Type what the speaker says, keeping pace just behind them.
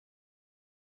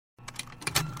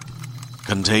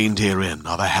Contained herein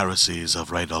are the heresies of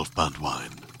Radolf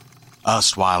Burntwine,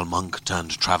 erstwhile monk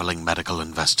turned traveling medical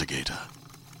investigator.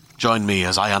 Join me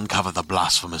as I uncover the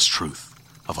blasphemous truth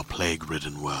of a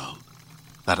plague-ridden world,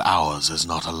 that ours is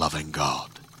not a loving God,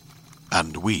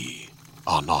 and we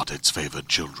are not its favored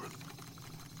children.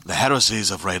 The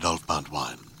heresies of Radolf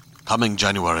Burntwine, coming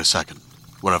January 2nd,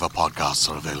 wherever podcasts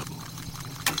are available.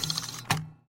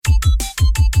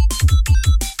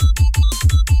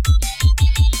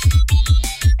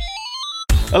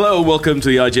 Hello, welcome to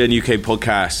the IGN UK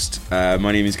podcast.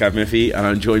 My name is Gav Murphy, and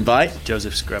I'm joined by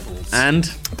Joseph Screbbles and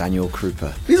Daniel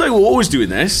Krupa. He's like, we're always doing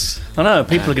this. I know,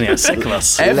 people are going to get sick of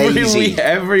us.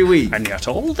 Every week. And yet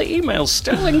all the emails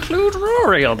still include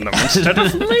Rory on them instead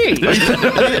of me.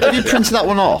 Have you printed that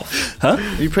one off? Huh?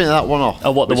 Have you printed that one off?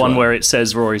 Oh, what, the one where it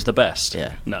says Rory's the best?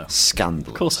 Yeah. No. Scandal.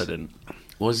 Of course I didn't.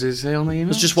 What does it say on the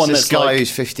email? It's just one This that's guy like...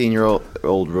 who's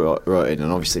 15-year-old wrote it,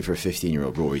 and obviously for a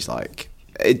 15-year-old, Rory's like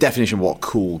a definition of what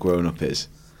cool grown-up is.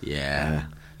 Yeah.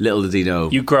 Little did he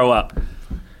know. You grow up.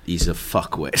 He's a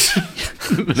fuckwit.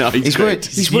 No, he's great.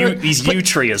 great. He's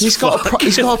U-tree as he's fuck.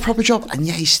 He's got a proper job, and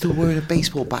yet he's still wearing a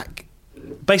baseball back.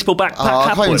 Baseball backpack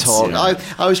I can't even upwards. talk. Yeah.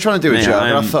 I was trying to do a joke,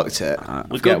 and I fucked it.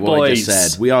 We're Forget good what I just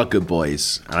boys. said. We are good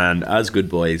boys, and as good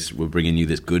boys, we're bringing you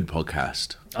this good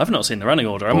podcast. I've not seen the running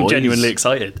order. I'm Boys. genuinely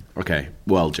excited. Okay,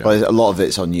 well, Joe. But a lot of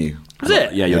it's on you. Is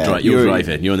it? Yeah, you're Yeah,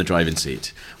 driving. You're in the driving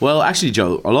seat. Well, actually,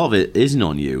 Joe, a lot of it isn't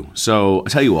on you. So I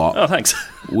tell you what. Oh, thanks.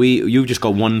 You've just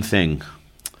got one thing.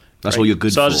 That's all you're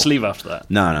good so for. I'll just leave after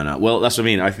that. No. Well, that's what I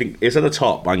mean. I think it's at the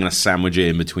top. I'm going to sandwich it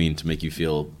in between to make you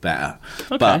feel better.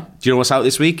 Okay. But do you know what's out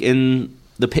this week in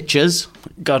the pictures?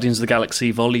 Guardians of the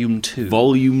Galaxy Volume 2.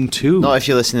 Volume 2. Not if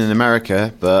you're listening in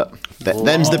America, but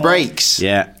them's the breaks.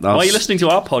 Yeah. Why are you listening to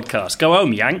our podcast? Go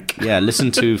home, Yank. Yeah,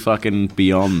 listen to fucking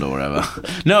Beyond or whatever.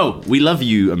 No, we love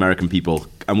you, American people,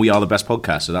 and we are the best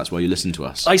podcast, so that's why you listen to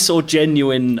us. I saw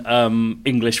genuine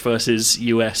English versus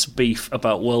US beef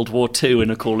about World War II in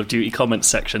a Call of Duty comments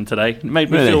section today. It made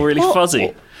me feel really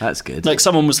fuzzy. That's good. Like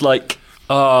someone was like,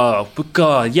 oh, but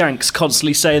God, Yanks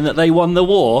constantly saying that they won the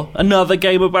war. Another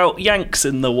game about Yanks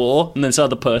in the war. And this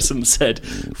other person said,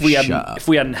 if we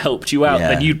hadn't helped you out, Yeah.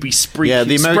 then you'd be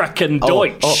Sprachen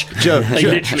Deutsch. Joe, said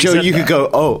you that. could go,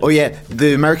 oh yeah,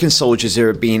 the American soldiers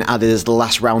are being added as the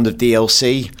last round of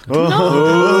DLC.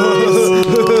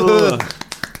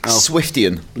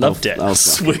 Swiftian. Loved it.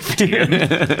 Swiftian.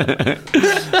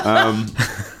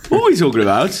 What are we talking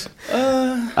about?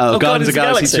 Guardians of the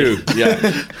Galaxy 2. Yeah.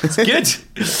 It's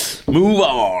good. Move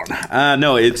on.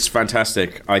 No, it's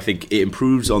fantastic. I think it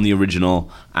improves on the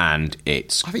original, and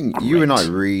it's I think great. you and I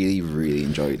really, really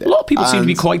enjoyed it. A lot of people seem to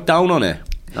be quite down on it.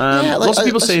 Lots of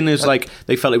people saying there's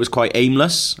they felt it was quite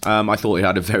aimless. I thought it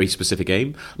had a very specific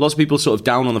aim. Lots of people sort of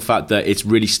down on the fact that it's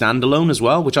really standalone as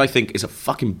well, which I think is a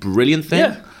fucking brilliant thing.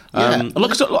 Yeah.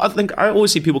 I think I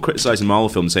always see people criticising Marvel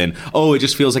films saying, "Oh, it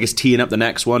just feels like it's teeing up the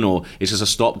next one, or it's just a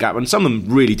stopgap." And some of them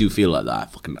really do feel like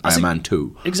that. Fucking Iron Man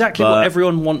 2. Exactly what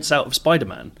everyone wants out of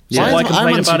Spider-Man. So Yeah. why Iron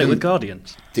complain Man's about it even- with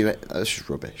Guardians? Do it. That's just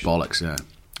rubbish. Bollocks, yeah.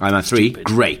 Iron Man 3,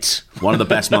 great. One of the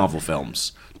best Marvel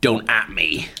films. Don't at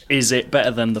me. Is it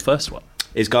better than the first one?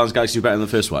 Is Guardians of the Galaxy better than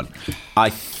the first one? I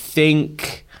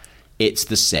think it's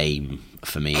the same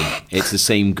for me. It's the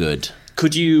same good.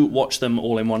 Could you watch them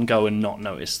all in one go and not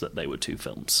notice that they were two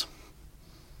films?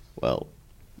 Well,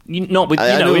 Not with,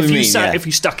 I know what if you you mean, yeah. if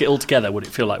you stuck it all together, would it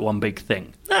feel like one big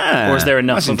thing? Ah, Or is there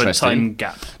enough that's of a interesting. time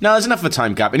gap? No, there's enough of a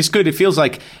time gap, and it's good. It feels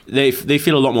like they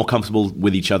feel a lot more comfortable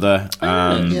with each other,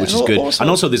 which is good. And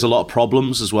also, there's a lot of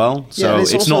problems as well, so and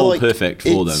it's also, not all like, perfect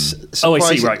for them. Oh, I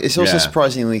see, right. It's also Yeah.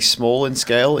 surprisingly small in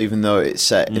scale, even though it's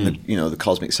set in the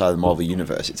cosmic side of the Marvel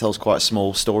universe. It tells quite a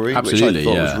small story, Absolutely, which I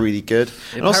thought yeah. was really good.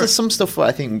 And also, some stuff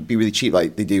I think would be really cheap,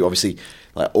 like they do obviously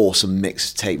like awesome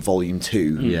mixtape volume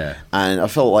 2. Yeah. And I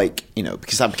felt like,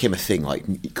 because that became a thing, like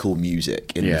cool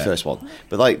music in the Yeah. first one.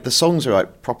 But like the songs are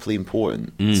like properly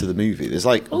important to the movie. There's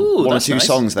like Ooh, one or that's two nice.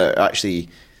 songs that are actually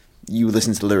you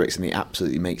listen to the lyrics and they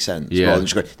absolutely make sense. Yeah. Rather than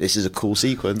just go, this is a cool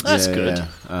sequence. That's good.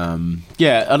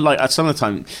 Yeah, and like at some of the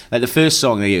time, like the first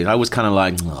song they used, I was kind of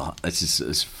like, oh,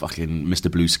 this fucking Mr.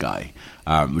 Blue Sky,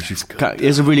 which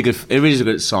is a really good, it really is a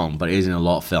good song, but it is in a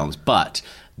lot of films. But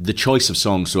the choice of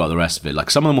songs throughout the rest of it, like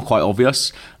some of them are quite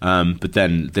obvious, but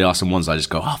then there are some ones I just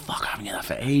go, oh fuck, I haven't heard that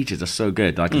for ages. They're so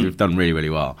good. Like they've done really, really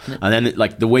well. And then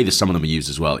like the way that some of them are used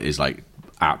as well is like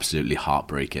absolutely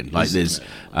heartbreaking. Like there's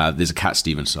a Cat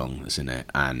Stevens song that's in it,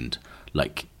 and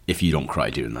like if you don't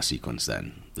cry during that sequence,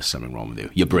 then there's something wrong with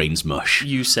you. Your brain's mush.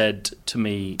 You said to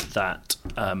me that,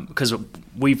 because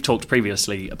we've talked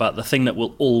previously about the thing that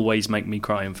will always make me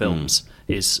cry in films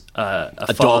is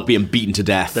a dog being beaten to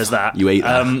death. There's that. You ate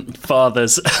that.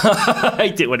 Fathers. I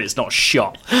hate it when it's not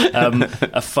shot.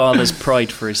 A father's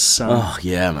pride for his son. Oh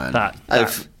yeah, man.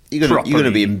 You're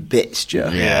gonna be in bits, Joe.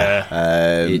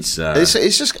 Yeah. It's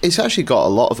actually got a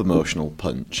lot of emotional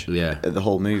punch. Yeah. The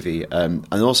whole movie, and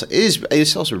also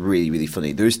it's also really, really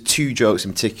funny. There's two jokes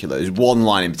in particular. There's one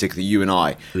line in particular. You and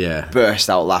I burst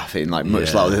out laughing like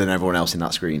much louder than everyone else in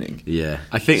that screening. Yeah,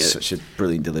 I think it's such a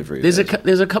brilliant delivery. There's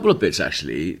a couple of bits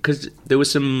actually, because there were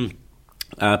some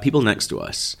people next to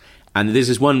us, and there's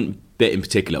this one bit in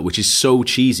particular which is so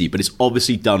cheesy, but it's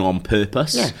obviously done on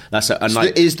purpose.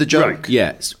 It is the joke.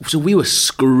 Yeah, so we were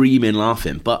screaming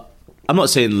laughing, but I'm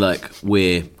not saying like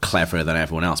we're cleverer than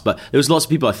everyone else, but there was lots of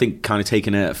people I think kind of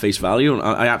taking it at face value, and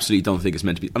I absolutely don't think it's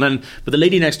meant to be. But the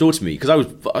lady next door to me, because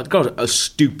I got a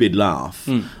stupid laugh,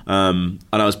 and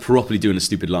I was properly doing a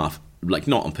stupid laugh. Like,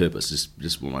 not on purpose,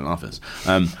 just what my laugh is.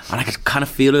 And I could kind of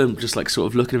feel her just like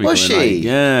sort of looking at me. Was she? Like,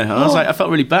 yeah. And I was like, I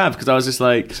felt really bad because I was just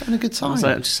like... Just having a good time. I was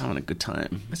like, I'm just having a good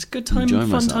time. It's a good time,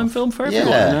 fun time film for everyone.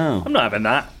 Yeah. I'm not having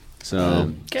that.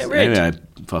 So, get rid. Anyway,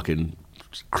 I fucking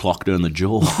clocked her in the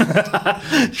jaw.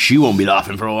 She won't be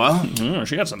laughing for a while.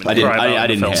 She had something I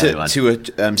didn't hear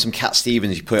to some Cat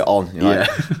Stevens, you put it on. You're like,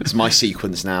 it's my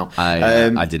sequence now.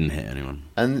 I didn't hit anyone.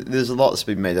 And there's a lot that's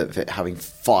been made of it having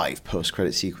 5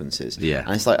 post-credit sequences. Yeah.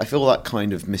 And it's like, I feel that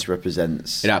kind of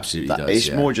misrepresents... It absolutely does, It's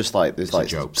more just like, there's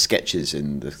like sketches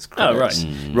in the credits.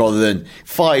 Rather than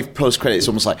 5 post-credits,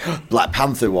 almost like Black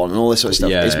Panther one and all this sort of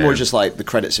stuff. It's more just like the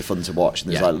credits are fun to watch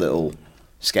and there's like little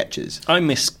sketches. I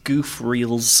miss goof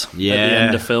reels at the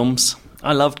end of films.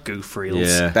 I loved goof reels.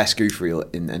 Yeah. Best goof reel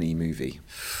in any movie.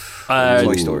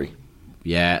 Toy Story.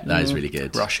 Yeah, that is really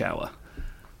good. Rush Hour.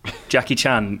 Jackie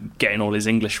Chan getting all his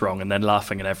English wrong and then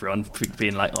laughing at everyone,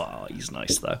 being like, "Oh, he's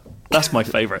nice though." That's my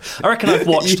favourite. I reckon I've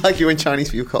watched. You like it when Chinese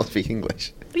people can't speak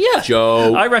English? Yeah,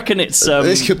 Joe. I reckon it's.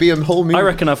 This could be a whole movie. I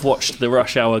reckon I've watched the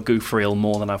Rush Hour goof reel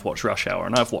more than I've watched Rush Hour,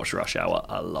 and I've watched Rush Hour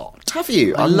a lot. Have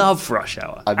you? I love Rush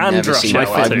Hour. I've never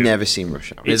seen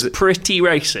Rush Hour. It's pretty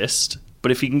racist. But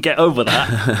if you can get over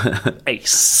that,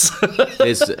 ace.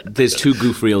 There's 2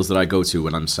 goof reels that I go to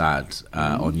when I'm sad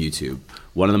on YouTube.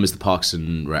 One of them is the Parks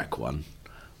and Rec one,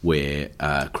 where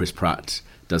Chris Pratt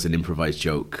does an improvised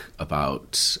joke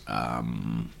about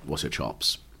what's her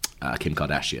chops, Kim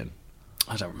Kardashian.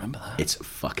 I don't remember that. It's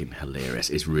fucking hilarious.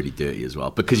 It's really dirty as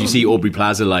well, because you see Aubrey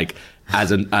Plaza like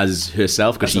as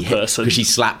herself because she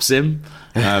slaps him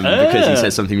because he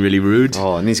says something really rude.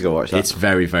 Oh, I need to go watch that. It's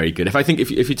very, very good.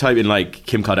 If you type in like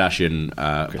Kim Kardashian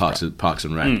Parks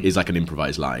and Rec is like an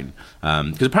improvised line,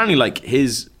 because apparently like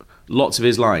lots of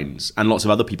his lines and lots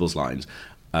of other people's lines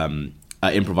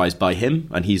are improvised by him,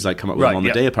 and he's like come up with them on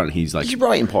the day. Apparently he's like... Did you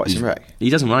write in Parks and Rec? He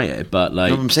doesn't write it, but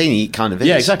like... No, I'm saying he kind of is.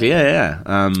 Yeah, exactly, yeah.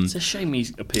 It's a shame he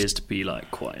appears to be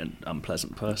like quite an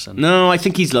unpleasant person. No, I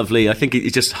think he's lovely. I think he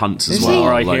just hunts as well.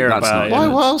 I hear about it. Why,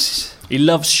 what else? He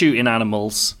loves shooting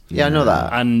animals. Yeah, I know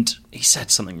that. And he said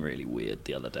something really weird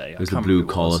the other day. It was the blue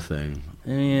collar thing.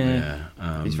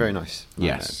 Yeah. He's very nice.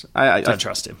 Yes. I don't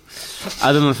trust him.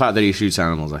 Other than the fact that he shoots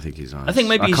animals, I think he's nice. I think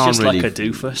maybe he's just like a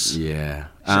doofus. Yeah.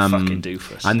 He's a fucking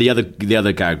doofus. And the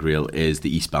other gag reel is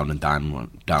the Eastbound and Down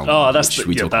one. That's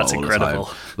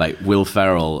incredible. Like Will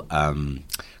Ferrell,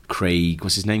 Craig,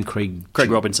 what's his name? Craig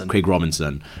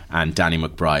Robinson and Danny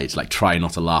McBride, like try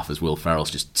not to laugh as Will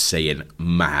Ferrell's just saying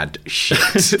mad shit.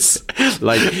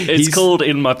 Like it's called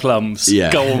In My Plums. Yeah.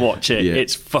 Go and watch it. Yeah.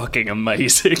 It's fucking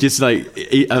amazing. Just like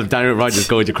Danny McBride just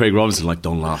going to Craig Robinson like,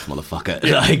 "Don't laugh, motherfucker."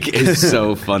 Like it's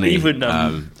so funny.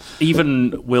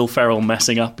 Even Will Ferrell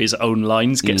messing up his own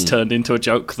lines gets turned into a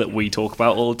joke that we talk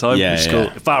about all the time.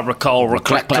 Cool. If I recall,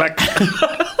 clack.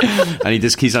 And he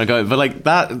just keeps on going. But like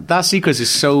that sequence is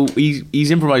so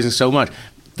he's improvising so much.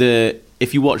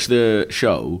 If you watch the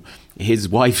show, his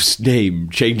wife's name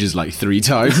changes like 3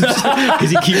 times because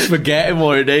he keeps forgetting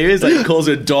what her name is. Like he calls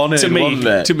her Donna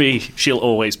To me, she'll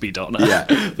always be Donna. Yeah,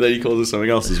 but then he calls her something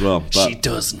else as well. But she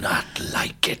does not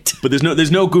like it. But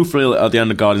there's no goof reel at the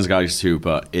end of Guardians of the Galaxy 2,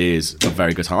 but it is a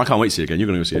very good time. I can't wait to see it again. You're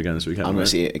going to go see it again this weekend. I'm going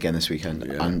to see it again this weekend,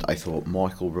 and I thought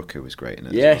Michael Rooker was great in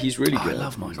it. Yeah, he's really good. I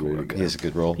love Michael Rooker. He has a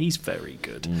good role. He's very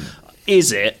good.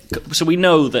 Is it? So we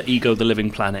know that Ego the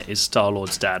Living Planet is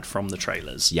Star-Lord's dad from the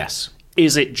trailers. Yes.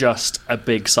 Is it just a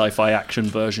big sci-fi action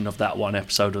version of that one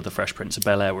episode of The Fresh Prince of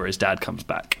Bel-Air where his dad comes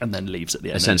back and then leaves at the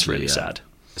end? Essentially, and it's really sad.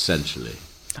 Essentially,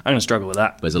 I'm going to struggle with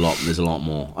that. There's a lot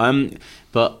more.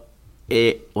 But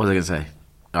what was I going to say?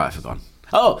 Oh, I forgot.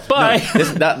 Oh, bye.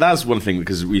 No, that's one thing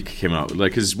because we came out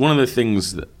because one of the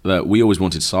things that we always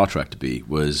wanted Star Trek to be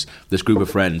was this group of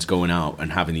friends going out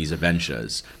and having these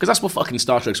adventures because that's what fucking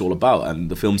Star Trek's all about, and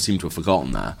the film seemed to have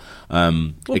forgotten that.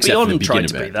 Beyond tried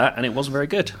to be that, and it wasn't very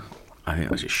good. I think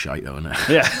that was just shite, though, isn't it?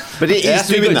 Yeah, but he's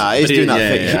doing that. He's doing that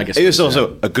thing. Yeah, I guess it was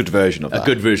also a good version of that. A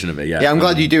good version of it. Yeah. Yeah, I'm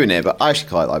glad you're doing it, but I actually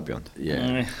quite like Beyond.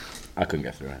 Yeah, I couldn't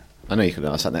get through it. I know you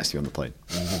couldn't. I sat next to you on the plane.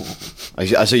 I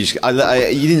saw you.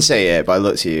 You didn't say it, but I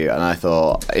looked at you and I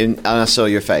thought, and I saw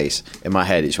your face in my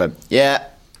head. It just went, yeah,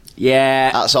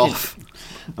 that's off.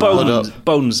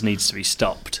 Bones needs to be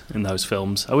stopped in those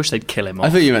films. I wish they'd kill him off. I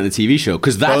thought you meant the TV show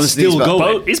because that's still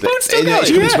going. Is Bones still going?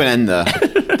 It's coming to an end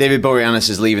there. David Boreanaz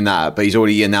is leaving that, but he's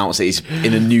already announced that he's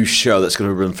in a new show that's going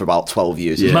to run for about 12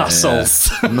 years. Yeah. Muscles.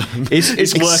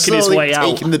 It's working his way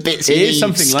out. Taking the bits it is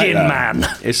something Skin like that. Man.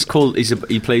 It's called.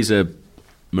 He plays a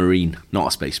Marine, not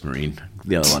a Space Marine.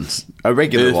 The other one's a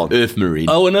regular one. Earth Marine.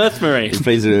 Oh, an Earth Marine. He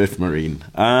plays an Earth Marine.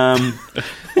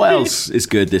 What else is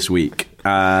good this week?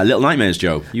 Little Nightmares,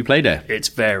 Joe. You played it. It's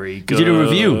very good. You did a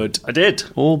review. I did.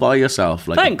 All by yourself.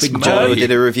 Like Thanks, a big Joe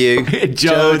did a review.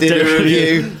 Joe did a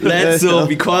review. Let's all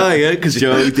be quiet because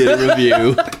Joe did a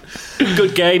review.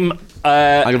 Good game.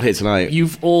 I'm going to play it tonight.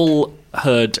 You've all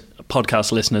heard,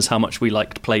 podcast listeners, how much we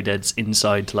liked Playdead's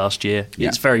Inside last year. Yeah.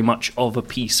 It's very much of a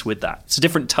piece with that. It's a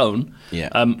different tone. Yeah.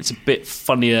 It's a bit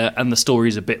funnier and the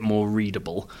story's a bit more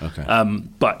readable. Okay.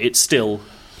 But it's still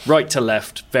right to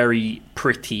left, very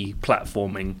pretty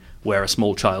platforming where a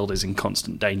small child is in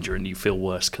constant danger and you feel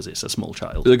worse because it's a small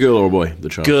child. The girl or boy? The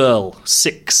child. Girl,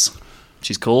 6,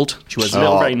 she's called. She wears a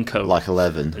little raincoat. Like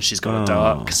 11. And she's got a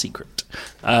dark secret.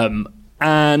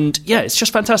 And yeah, it's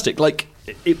just fantastic. Like,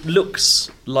 it looks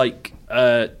like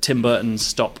Tim Burton's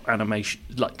stop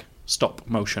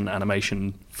motion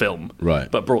animation film, right?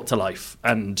 But brought to life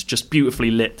and just beautifully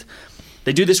lit.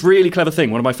 They do this really clever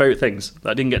thing. One of my favourite things that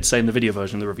I didn't get to say in the video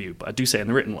version of the review, but I do say in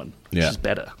the written one, which is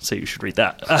better. So you should read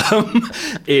that.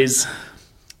 Is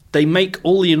they make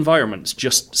all the environments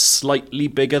just slightly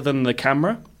bigger than the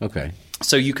camera. Okay.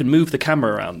 So you can move the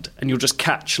camera around and you'll just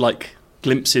catch like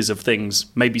glimpses of things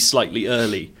maybe slightly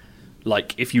early,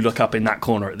 like if you look up in that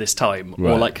corner at this time,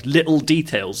 or like little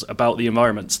details about the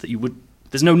environments that you would.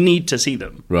 There's no need to see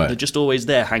them. Right. They're just always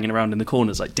there, hanging around in the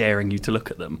corners, like daring you to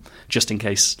look at them, just in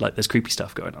case like there's creepy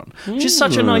stuff going on. Which is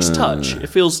such a nice touch. It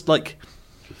feels like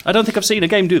I don't think I've seen a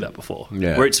game do that before.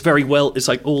 Yeah. Where it's very well. It's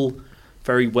like all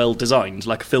very well designed,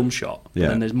 like a film shot. Yeah.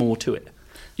 And then there's more to it.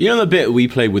 You know the bit we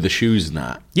played with the shoes and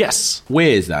that? Yes.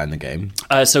 Where is that in the game?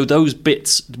 So those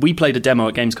bits, we played a demo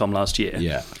at Gamescom last year.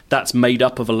 Yeah. That's made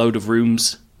up of a load of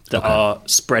rooms that are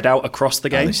spread out across the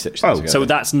game. So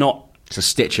that's not... It's a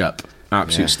stitch up.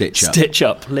 Absolute stitch up. Stitch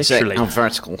up, literally. It's a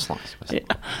vertical slice.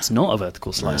 It's not a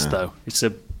vertical slice, though. It's a,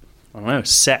 I don't know,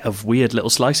 set of weird little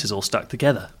slices all stuck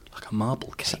together, like a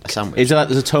marble cake. A sandwich. Is that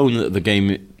there's a tone that the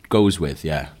game goes with,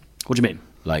 yeah? What do you mean?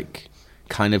 Like,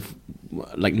 kind of,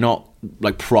 like not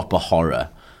like proper horror,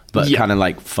 but kind of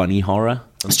like funny horror.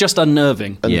 It's just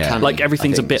unnerving. Yeah. Like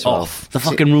everything's a bit off. The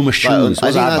fucking room of shoes.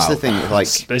 I think that's the thing.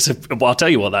 Like, well, I'll tell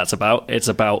you what that's about. It's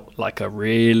about like a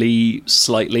really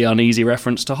slightly uneasy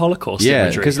reference to Holocaust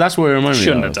imagery. Because that's what it reminded me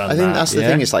Shouldn't of. have done I think that. that's the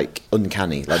thing. It's like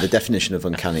uncanny, like the definition of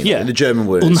uncanny. Yeah. Like the German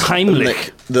word.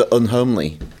 Unheimlich. The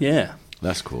unhomely. Yeah.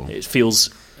 That's cool. It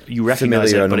feels you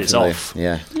recognise it, but it's off.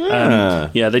 Yeah.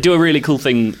 Yeah, they do a really cool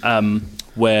thing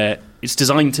where it's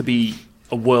designed to be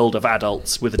a world of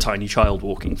adults with a tiny child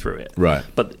walking through it. Right.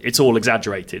 But it's all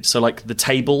exaggerated. So, like, the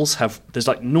tables there's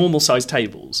like normal-sized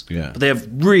tables, but they have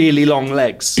really long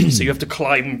legs, so you have to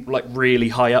climb, like, really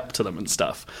high up to them and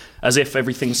stuff, as if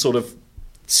everything's sort of,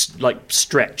 like,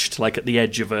 stretched, like, at the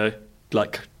edge of a,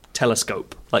 like,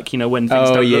 telescope. Like, you know, when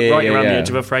things don't look right around the edge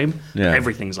of a frame? Yeah.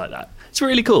 Everything's like that. It's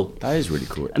really cool. That is really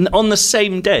cool. And on the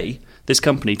same day, this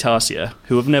company, Tarsia,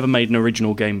 who have never made an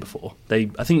original game before, I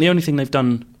think the only thing they've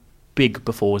done big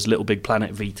before was Little Big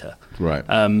Planet Vita. Right.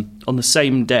 On the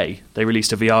same day, they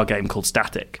released a VR game called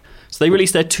Static. So they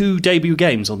released their 2 debut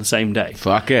games on the same day.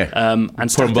 Fuck it. And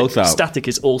Put them both out. Static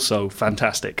is also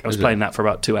fantastic. I was playing that for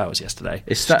about 2 hours yesterday.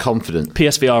 Is that confident?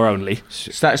 PSVR only.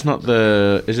 Static's not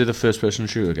the... Is it a first-person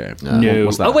shooter game? No.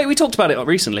 What's that? Oh, wait, we talked about it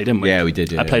recently, didn't we? Yeah, we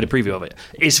did, I played a preview of it.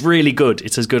 It's really good.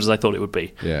 It's as good as I thought it would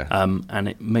be. Yeah. And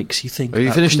it makes you think Have you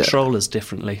about finished it? controllers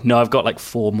differently. No, I've got like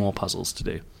 4 more puzzles to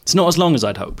do. It's not as long as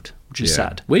I'd hoped, which is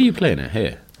sad. Where are you playing it?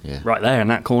 Here? Yeah. Right there in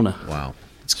that corner. Wow.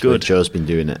 It's good. Joe's been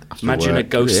doing it. After Imagine a work.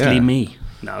 ghostly Yeah. me.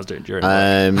 No, I was doing it during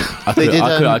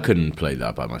work. I couldn't play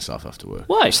that by myself after work.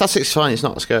 Why? Static's fine. It's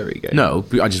not a scary game. No,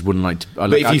 but I just wouldn't like to...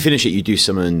 But if you finish it, you do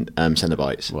summon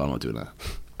Cenobites. Well, I'm not doing that.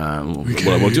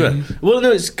 we'll do it. Well,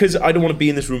 no, it's because I don't want to be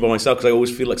in this room by myself because I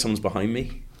always feel like someone's behind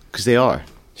me. Because they are.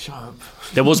 Shut up.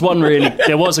 There was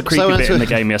a creepy bit in the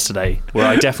game yesterday where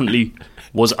I definitely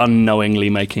was unknowingly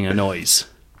making a noise.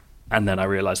 And then I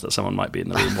realised that someone might be in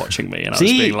the room watching me, and I was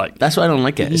being like... That's why I don't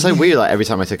like it. It's like weird, like every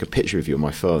time I take a picture of you on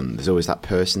my phone, there's always that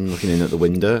person looking in at the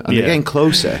window, and they're getting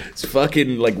closer. It's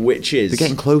fucking like witches. They're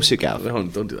getting closer, Gav.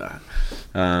 Don't do that.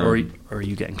 Or are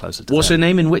you getting closer to What's them? her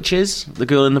name in Witches? The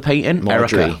girl in the painting?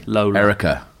 Marjorie. Erica. Lola.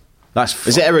 Erica.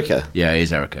 Is it Erica? Yeah, it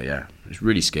is Erica, yeah. It's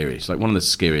really scary. It's like one of the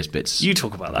scariest bits. You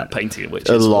talk about that painting of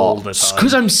witches A lot. all the time.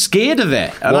 Because I'm scared of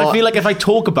it. And I feel like if I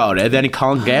talk about it, then it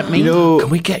can't get me. Can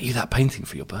we get you that painting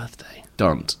for your birthday?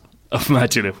 Don't.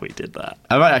 Imagine if we did that.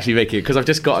 I might actually make it, because I've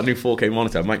just got a new 4K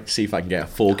monitor. I might see if I can get a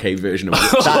 4K version of it.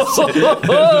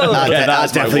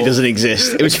 That definitely doesn't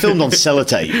exist. It was filmed on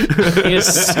sellotape. You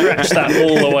just stretch that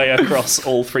all the way across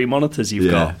all 3 monitors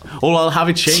you've got. Or I'll have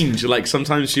it change. Like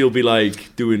sometimes she'll be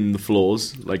like doing the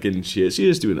floors, like in she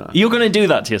is doing that. You're going to do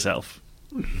that to yourself.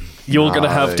 You're going to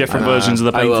have different versions of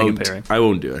the painting appearing. I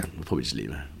won't do it. I'll probably just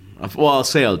leave it. Well, I'll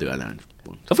say I'll do it then.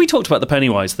 Have we talked about the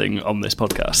Pennywise thing on this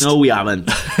podcast? No, we haven't.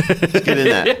 Get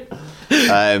in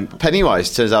there.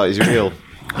 Pennywise turns out is real.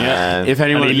 Yeah. If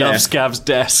anyone and he loves Gav's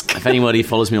desk. If anybody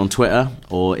follows me on Twitter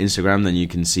or Instagram, then you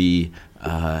can see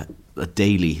a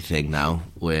daily thing now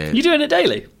where You doing it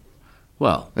daily?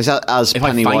 well, Is that as if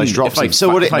Pennywise drops them? So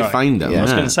what if I find them, I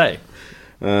was going to say.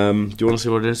 do you want to see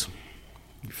what it is?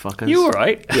 You fuckers. You all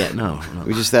right? Yeah, no.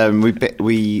 we just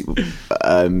we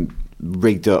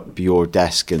rigged up your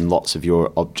desk and lots of your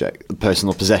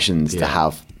personal possessions to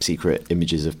have secret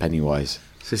images of Pennywise.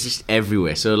 So it's just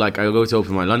everywhere. So like I go to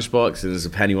open my lunchbox and there's a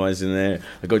Pennywise in there.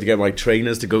 I go to get my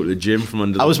trainers to go to the gym from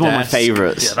under the desk. That was one of my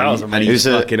favourites. Yeah, that was amazing. And he's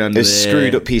fucking under it was a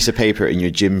screwed up piece of paper in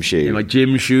your gym shoe. in my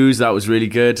gym shoes. That was really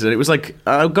good. And it was like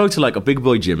I go to like a big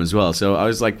boy gym as well. So I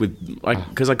was like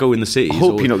because I go in the city. I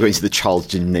hope you're not going to the child's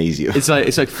gymnasium. It's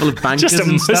like full of bankers Just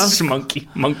and stuff.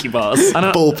 monkey bars.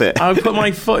 And Ball pit. I put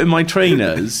my foot in my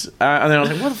trainers, and then I was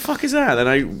like, "What the fuck is that?" And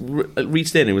I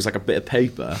reached in. It was like a bit of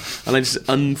paper, and I just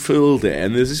unfurled it,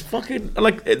 and there's this fucking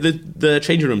like the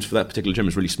changing rooms for that particular gym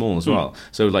is really small as well.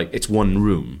 So like it's one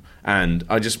room, and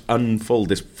I just unfold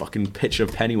this fucking picture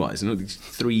of Pennywise, and these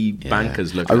 3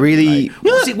 bankers look. I really.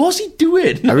 What's he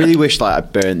doing? I really wish like I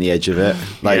burned the edge of it,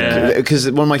 like because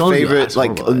one of my Don't do that, favourite it's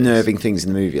like horrible. unnerving things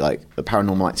in the movie, like the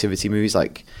Paranormal Activity movies,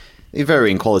 like they're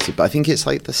very in quality, but I think it's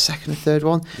like the second or third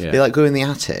one. Yeah. They like go in the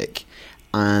attic,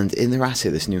 and in their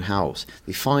attic, this new house,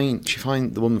 the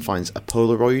woman finds a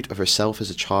Polaroid of herself as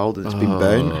a child and it's been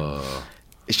burnt.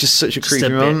 It's just such a creepy a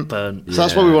bit moment. burnt. So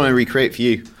that's what we want to recreate for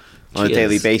you on a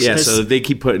daily basis. Yeah, so they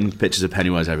keep putting pictures of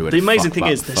Pennywise everywhere. The amazing Fuck thing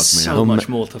that, is, there's fuck me so up. much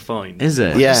more to find. Is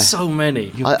it? Yeah. There's so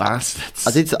many. You bastards.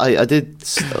 I did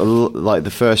like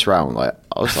the first round. Like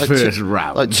I was like First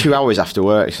round. like 2 hours after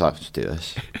work. So I have to do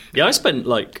this. Yeah, I spent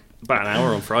like about an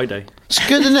hour on Friday. It's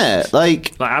good, isn't it?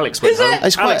 Like Alex went home.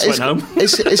 Alex went home.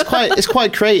 It's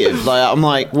quite creative. Like I'm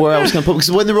like, where else can I put? Because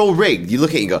when they're all rigged, you look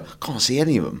at it and go, can't see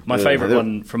any of them. My favourite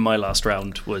one from my last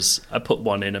round was I put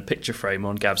one in a picture frame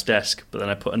on Gav's desk, but then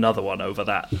I put another one over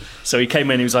that. So he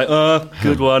came in, he was like,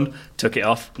 good one. Took it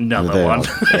off, another There. one.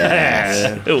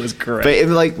 Yeah. It was great. But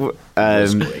in like when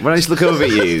I just look over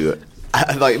at you.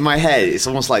 Like in my head, it's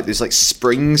almost like there's like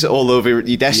springs all over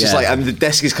your desk, just like, and the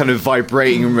desk is kind of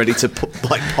vibrating and ready to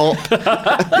pop.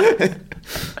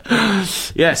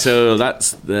 Yeah, so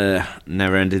that's the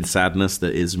never-ending sadness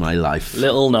that is my life.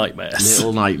 Little Nightmares.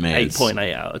 Little Nightmares.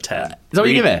 8.8 out of 10. Is that what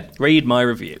you give it? Read my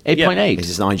review. 8.8.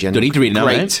 This is an IGN. Don't need to read it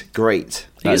now, Great.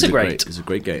 It is a great. It's a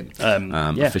great game.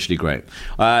 Yeah. Officially great.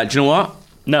 Do you know what?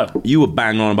 No. You were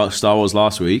banging on about Star Wars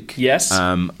last week. Yes.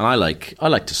 And I like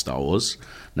to Star Wars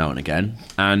now and again.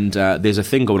 And there's a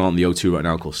thing going on in the O2 right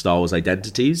now called Star Wars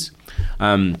Identities,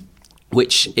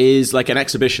 which is like an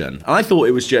exhibition. And I thought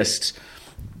it was just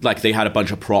like they had a bunch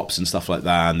of props and stuff like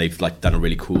that, and they've like done a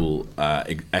really cool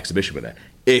exhibition with it.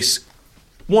 It's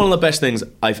one of the best things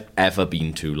I've ever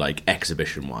been to, like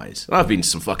exhibition wise. And I've been to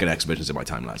some fucking exhibitions in my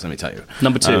time, lads. Let me tell you.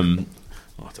 Number 2. I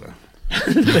don't know.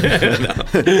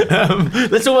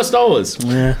 Let's talk about Star Wars.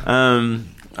 Yeah.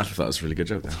 I thought that was a really good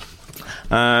joke there.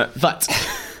 But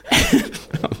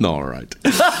I'm not all right.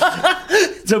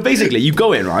 So basically, you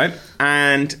go in, right?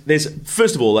 And there's,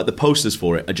 first of all, like the posters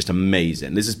for it are just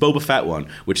amazing. There's this Boba Fett one,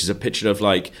 which is a picture of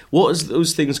like, what is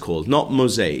those things called? Not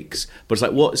mosaics, but it's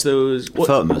like, what's those?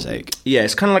 Photo mosaic. Yeah,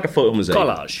 it's kind of like a photo mosaic.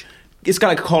 Collage. It's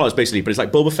kind of like a collage, basically, but it's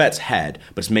like Boba Fett's head,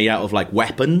 but it's made out of like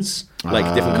weapons,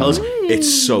 like different colours.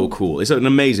 It's so cool. It's an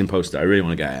amazing poster. I really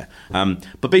want to get it.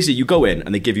 But basically, you go in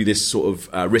and they give you this sort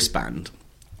of wristband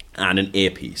and an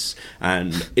earpiece,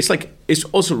 and it's it's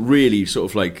also really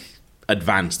sort of like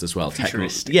advanced as well.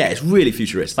 Futuristic. Yeah, it's really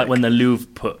futuristic. Like when the Louvre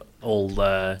put all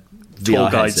the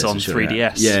tour guides on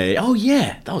 3DS. Yeah. Oh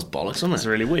yeah, that was bollocks, wasn't it? It's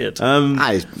really weird.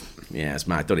 Yeah, it's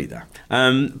mad. Don't eat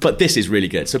that. But this is really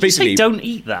good. So basically, don't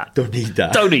eat that. Don't eat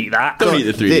that. Don't eat that. Don't eat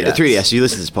the 3DS. The 3DS. You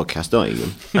listen to this podcast, don't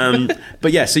eat them.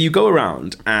 But yeah, so you go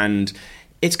around and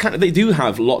it's kind of, they do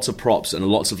have lots of props and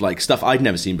lots of like stuff I'd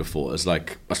never seen before. As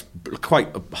like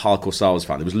quite a hardcore Star Wars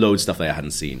fan, there was loads of stuff that I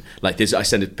hadn't seen. Like this, I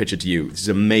sent a picture to you. This is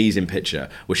an amazing picture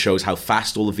which shows how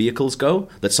fast all the vehicles go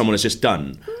that someone has just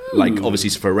done. Like obviously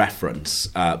it's for reference,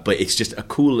 but it's just a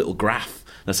cool little graph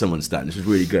that someone's done. This was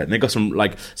really good. And they got some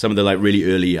of the like really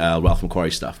early Ralph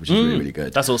McQuarrie stuff, which is really, really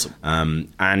good. That's awesome.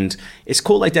 And it's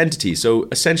called Identity. So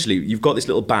essentially, you've got this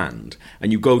little band,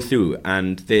 and you go through,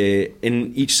 and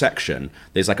in each section,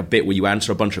 there's like a bit where you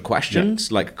answer a bunch of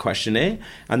questions, like a questionnaire.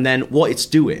 And then what it's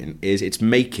doing is it's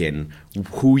making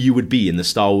who you would be in the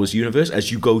Star Wars universe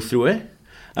as you go through it.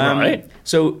 Right.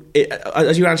 So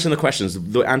as you're answering the questions,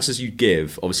 the answers you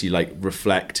give obviously like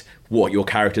reflect what your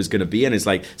character's going to be, and it's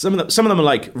like some of them are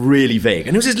like really vague.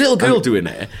 And there was this little girl doing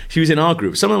it. She was in our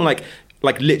group. Some of them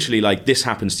like literally like, this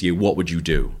happens to you, what would you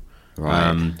do?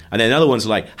 Right. And then other ones are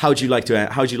like, how would you like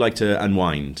to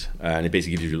unwind? And it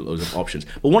basically gives you loads of options.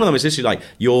 But one of them is literally like,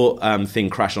 your thing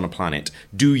crashed on a planet.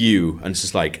 Do you? And it's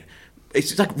just like,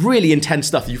 it's like really intense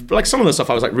stuff. Like some of the stuff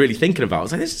I was like really thinking about. I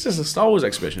was like, this is just a Star Wars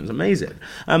exhibition. It's amazing.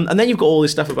 And then you've got all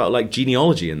this stuff about like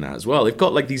genealogy in that as well. They've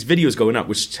got like these videos going up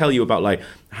which tell you about like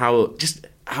how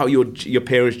your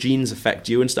parents' genes affect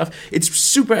you and stuff. It's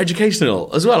super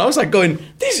educational as well. I was like going,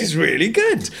 this is really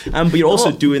good. But you're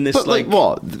also doing this, but like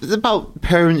what about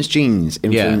parents' genes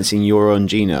influencing your own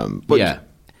genome? But yeah.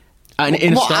 And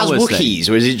in what, Star as Wars Wookiees,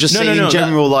 or is it just no,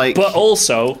 general like? But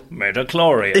also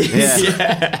midichlorians.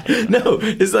 Yeah. No,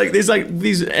 there's like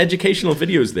these educational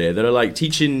videos there that are like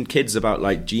teaching kids about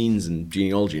like genes and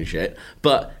genealogy and shit,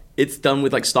 but it's done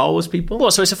with like Star Wars people.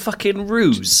 What? So it's a fucking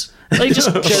ruse. They just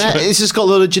it's just got a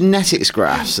lot of genetics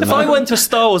graphs. If I went to a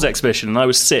Star Wars exhibition and I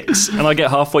was 6 and I get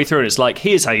halfway through and it's like,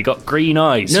 here's how you got green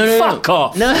eyes. Fuck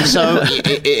off. No. So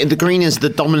the green is the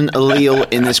dominant allele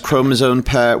in this chromosome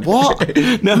pair. What?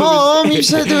 No, Mom, you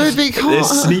said there would be they're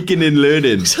sneaking in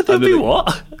learning. So there'd be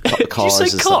what? Did you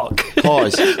say cock?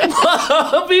 Cars.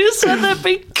 Mom, you said there'd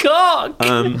be cock.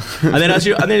 And then as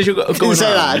you go I didn't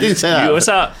say that. I didn't say that. What's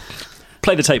that?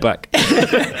 Play the tape back.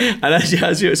 And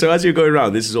as you're going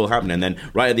around, this is all happening. And then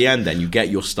right at the end, then you get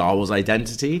your Star Wars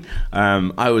identity.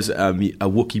 I was a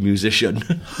Wookiee musician.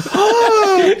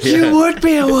 You would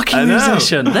be a Wookiee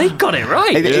musician. They got it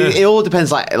right. It all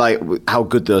depends, like how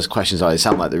good those questions are. They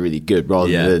sound like they're really good,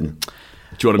 rather than.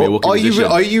 Do you want to be a Wookiee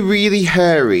musician? Are you really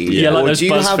hairy? Yeah, like or those do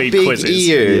you have BuzzFeed big quizzes.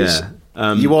 ears? Yeah.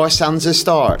 You are Sansa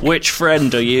Stark. Which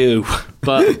friend are you?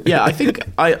 But yeah, I think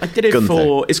I did it Gunther.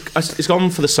 for it's gone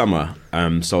for the summer.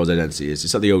 Star Wars Identity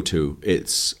it's at the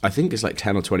O2. I think it's like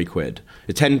 10 or 20 quid.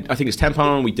 I think it's £10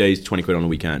 on weekdays, 20 quid on a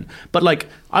weekend. But like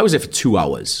I was there for 2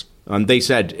 hours. And they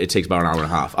said it takes about an hour and a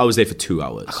half. I was there for 2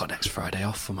 hours. I got next Friday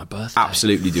off for my birthday.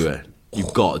 Absolutely do it.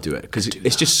 You've got to do it because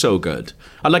it's just so good.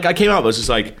 And like I came out, I was just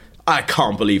like, I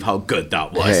can't believe how good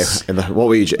that was. Hey, what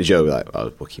were you, Joe? Like,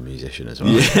 a Wookiee musician as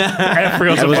well. Yeah.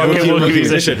 Everyone's a fucking Wookiee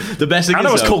musician. The best thing and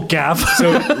I was called Gav.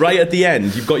 So right at the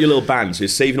end, you've got your little band, so you're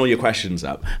saving all your questions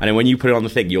up, and then when you put it on the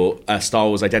thing, your Star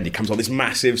Wars identity comes on this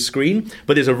massive screen.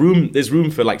 But there's room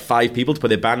for like 5 people to put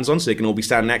their bands on, so they can all be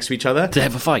standing next to each other. Did they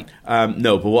have a fight?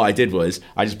 No, but what I did was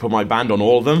I just put my band on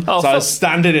all of them. I was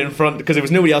standing in front because there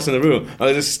was nobody else in the room. I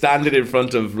was just standing in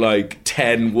front of like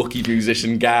 10 Wookiee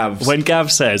musician Gavs. When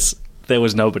Gav says there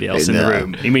was nobody else in the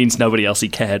room, he means nobody else he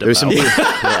cared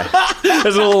about.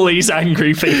 There's all these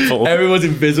angry people. Everyone's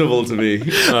invisible to me.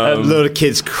 A load of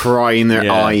kids crying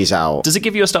their eyes out. Does it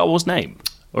give you a Star Wars name?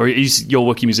 Or is your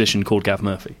Wookiee musician called Gav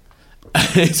Murphy?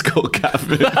 It's called Gav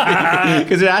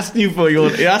because it asks you for your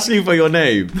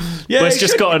name. Yeah, but it's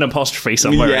just got an apostrophe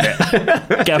somewhere in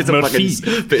it. Gav Murphy.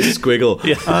 Bit of squiggle.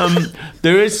 Yeah.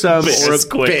 There is some bit of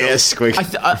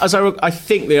squiggle. I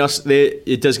think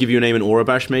it does give you a name in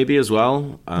Aurebesh maybe as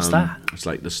well. What's that? It's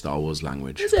like the Star Wars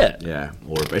language. Is it? Yeah,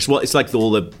 Aurebesh. Well, it's like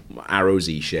all the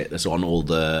arrows-y shit that's on all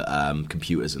the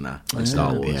computers in that like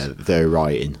Star Wars. Yeah, they're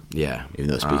writing. Yeah,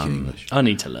 even though speaking English. I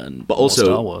need to learn. But also,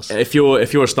 Star Wars. if you're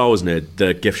a Star Wars nerd,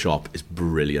 the gift shop is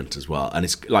brilliant as well. And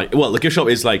it's like, well, the gift shop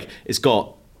is like it's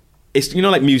got it's, you know,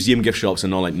 like museum gift shops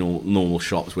and not like normal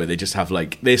shops where they just have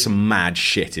like, there's some mad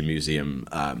shit in museum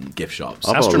gift shops.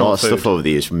 I've bought a lot of stuff over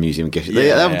the years from museum gift shops. They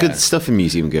have good stuff in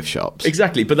museum gift shops.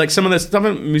 Exactly, but like some of the stuff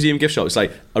in museum gift shops,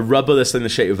 like a rubber that's in the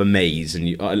shape of a maze and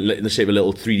in the shape of a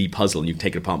little 3D puzzle, and you can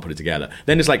take it apart and put it together.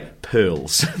 Then there's like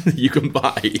pearls that you can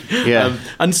buy. Yeah.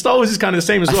 And Star Wars is kind of the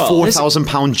same as well. £4,000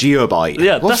 geobite.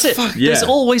 Yeah, that's it. There's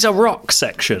always a rock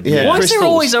section. Yeah. Why Crystals. is there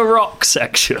always a rock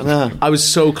section? I was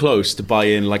so close to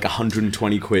buying like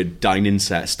 120 quid dining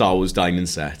set, Star Wars dining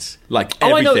set. Like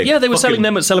everything. I know. Yeah, they were selling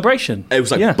them at Celebration. It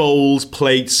was like bowls,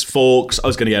 plates, forks. I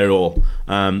was going to get it all.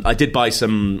 I did buy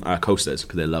some coasters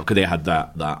because they had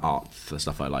that art, the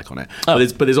stuff I like on it. Oh.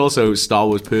 But there's also Star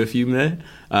Wars perfume there.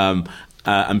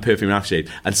 And perfume aftershave,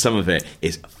 and some of it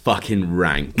is fucking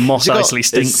rank. Moss Eisley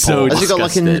stink so porn. Has it got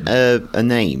like a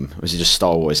name? Or is it just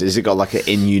Star Wars? Has it got like an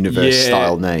in-universe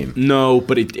style name? No,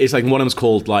 but it's like one of them's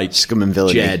called like Scum and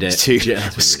Villainy.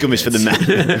 Scum is for the men.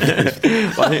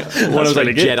 One of them's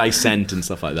like Jedi Scent and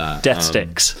stuff like that. Death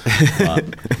sticks.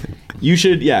 You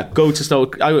should, go to Star Wars.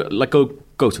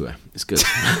 Go to it. It's good.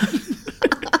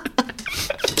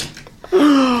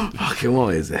 Fucking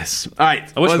what is this? All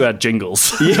right, I wish we had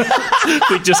jingles. We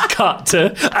just cut to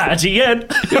IGN.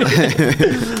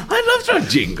 I love to have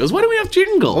jingles. Why don't we have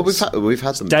jingles? Well, we've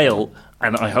had them. Dale,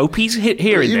 and I hope he's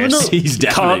hearing this. He's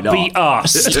definitely can't be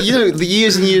asked. You know, the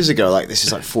years and years ago, like this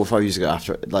is like 4 or 5 years ago,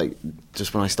 after like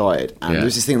just when I started, and there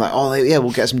was this thing like,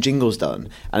 we'll get some jingles done,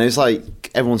 and it was like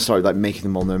everyone started like making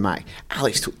them on their Mac.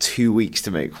 Alex took 2 weeks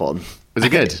to make one. Was it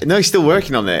good? No, he's still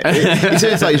working on it. He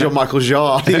turns like Jean-Michael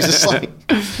Jarre. He was just like...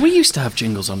 We used to have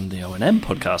jingles on the O&M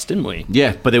podcast, didn't we?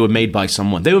 Yeah, but they were made by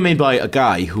someone. They were made by a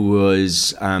guy who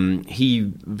was...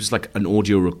 he was like an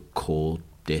audio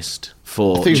recordist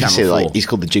for Channel 4. Like, he's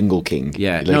called the Jingle King.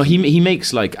 Yeah, like, no, he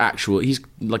makes like actual... He's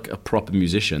like a proper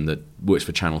musician that works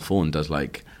for Channel 4 and does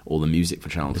like all the music for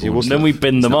Channel 4. And then we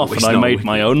binned them off and I made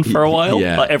my own for a while.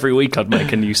 Yeah. Like every week I'd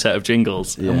make a new set of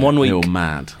jingles. Yeah, and one week... They were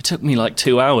mad. It took me like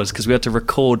 2 hours because we had to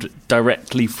record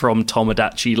directly from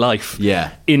Tomodachi Life. Yeah.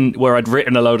 Where I'd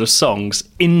written a load of songs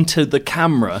into the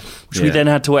camera, which we then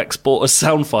had to export as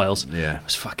sound files. Yeah. It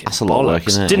was fucking That's a lot of work,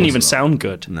 isn't it? Didn't even sound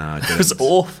good. No, it It was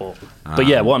awful. But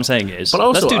yeah, what I'm saying is, but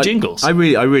also, let's do jingles. I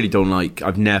really don't like...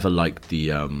 I've never liked the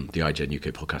IGN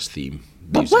UK podcast theme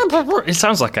music. It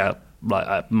sounds like a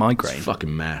migraine. It's a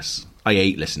fucking mess. I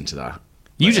hate listening to that.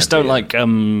 You just don't like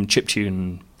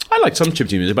chiptune. I like some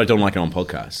chiptune music, but I don't like it on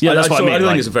podcasts. Yeah, that's what I mean. I don't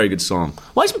think it's a very good song.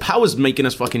 Why isn't Powers making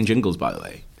us fucking jingles, by the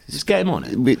way? Just get him on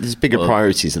it. There's bigger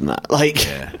priorities than that. Like...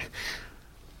 Yeah.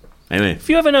 Anyway. Have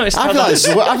you ever noticed I feel like this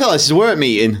is a work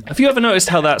meeting. Have you ever noticed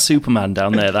how that Superman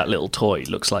down there, that little toy,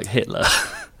 looks like Hitler?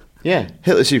 Yeah,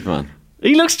 Hitler Superman.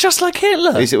 He looks just like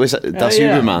Hitler. That's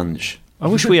Superman. I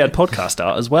wish we had podcast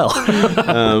art as well.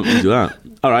 We'll do that.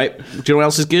 All right. Do you know what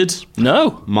else is good?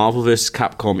 No. Marvel vs.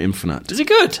 Capcom Infinite. Is it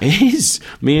good? It is.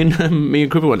 Me and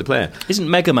Cripple went to play it. Isn't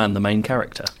Mega Man the main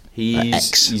character?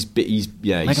 X. He's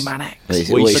Mega Man X.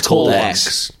 He's called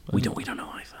X. We don't know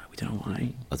either. We don't know why.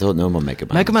 I don't know my Mega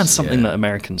Man. Mega Man's something that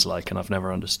Americans like, and I've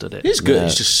never understood it. It's good.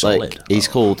 It's just solid. Like, he's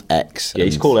called X. Yeah,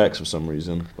 he's called X for some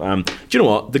reason. Do you know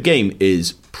what? The game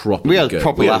is properly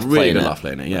good. We had really good laugh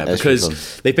playing it. Yeah,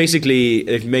 because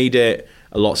they've made it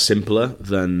a lot simpler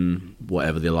than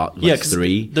whatever the last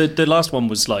three. The last one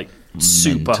was like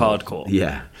super hardcore.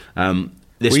 Yeah.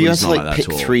 This you had to like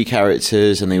pick 3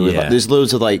 characters, and they were like, there's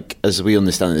loads of like, as we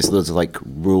understand it, there's loads of like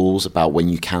rules about when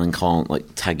you can and can't like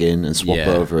tag in and swap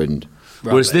over and.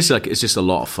 Whereas this, like, it's just a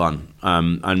lot of fun,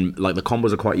 and like the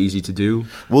combos are quite easy to do.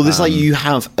 Well, there's like you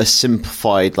have a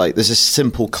simplified, like there's a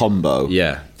simple combo,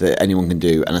 that anyone can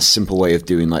do, and a simple way of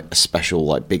doing like a special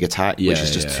like big attack, which is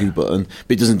just 2 button,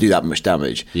 but it doesn't do that much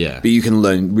damage. Yeah, but you can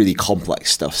learn really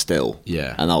complex stuff still.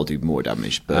 Yeah, and that'll do more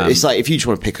damage. But it's like if you just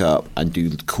want to pick up and do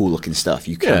cool looking stuff,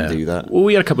 you can do that. Well,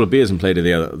 we had a couple of beers and played it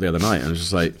the other night, and it was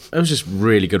just like it was just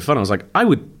really good fun. I was like, I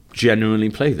would genuinely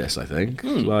play this. I think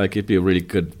like it'd be a really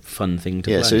good fun thing to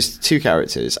play. So it's 2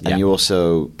 characters, and you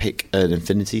also pick an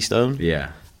Infinity Stone.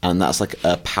 And that's like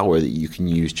a power that you can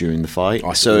use during the fight.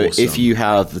 So awesome. If you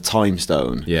have the Time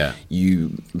Stone,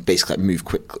 you basically like move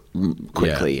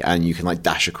quickly, and you can like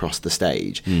dash across the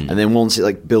stage. And then once it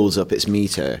like builds up its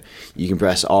meter, you can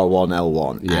press R1,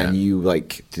 L1, and you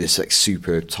like do this like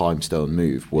super Time Stone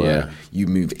move where you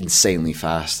move insanely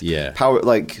fast. Power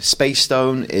like Space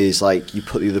Stone is like you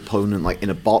put the other opponent like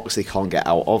in a box they can't get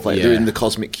out of. Like they're in the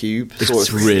cosmic cube.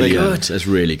 It's really good. It's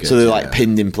really good. So they're like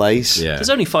pinned in place.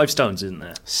 There's only 5 stones, isn't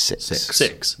there?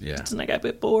 6. Yeah. Doesn't that get a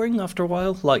bit boring after a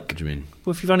while? Like, what do you mean?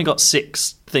 Well, if you've only got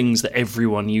 6 things that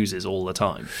everyone uses all the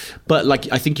time. But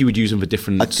like, I think you would use them for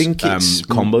different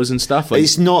combos and stuff. Like,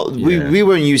 it's not. We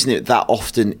weren't using it that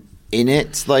often. In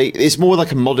it, like it's more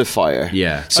like a modifier.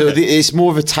 Yeah. So it's more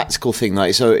of a tactical thing.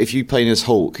 Like, so if you're playing as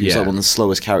Hulk, who's like one of the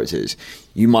slowest characters,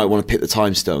 you might want to pick the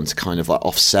time stone to kind of like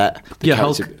offset.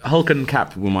 Hulk and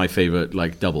Cap were my favorite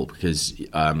like double because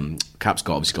Cap's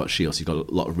obviously got shields. He's got a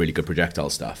lot of really good projectile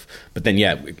stuff. But then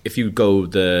if you go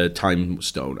the time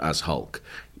stone as Hulk,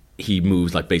 he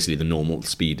moves like basically the normal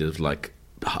speed of like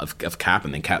of Cap,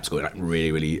 and then Cap's going like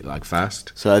really really like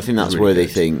fast. So I think that's really where they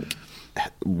think.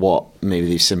 What maybe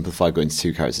they've simplified going to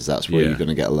 2 characters. That's where you're going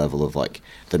to get a level of like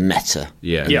the meta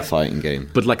in the fighting game.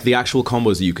 But like the actual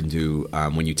combos that you can do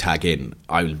when you tag in,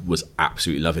 I was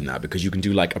absolutely loving that because you can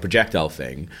do like a projectile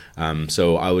thing.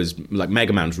 So I was like,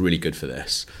 Mega Man's really good for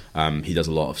this. He does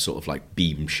a lot of sort of like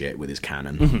beam shit with his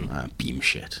cannon. Beam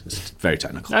shit. It's very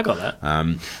technical. I got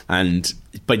that.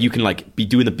 But you can like be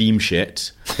doing the beam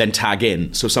shit, then tag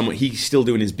in. So he's still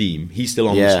doing his beam. He's still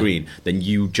on the screen. Then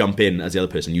you jump in as the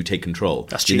other person. You take control.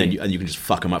 That's cheating. And you can just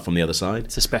fuck him up from the other side.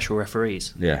 It's a special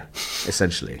referees. Yeah,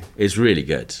 essentially, it's really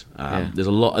good. There's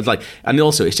a lot like, and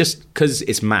also it's just because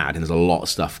it's mad and there's a lot of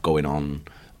stuff going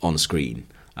on screen.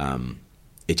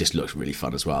 It just looks really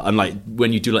fun as well. And like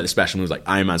when you do like the special moves, like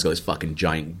Iron Man's got this fucking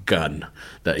giant gun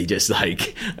that he just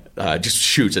like just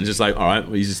shoots and just like, all right,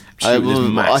 well, he's just shooting this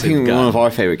massive I think gun. one of our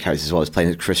favourite characters as well is playing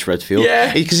as Chris Redfield.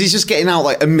 Yeah, because he's just getting out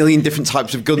like a million different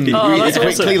types of gun really quickly.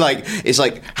 Awesome. Like it's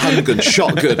like handgun,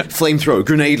 shotgun, flamethrower,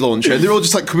 grenade launcher. They're all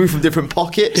just like coming from different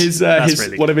pockets. His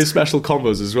one of his special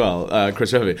combos as well,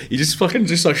 Chris Redfield. He just fucking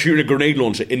just like shooting a grenade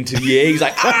launcher into the air. He's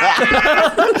like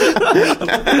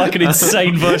like an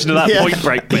insane version of that Point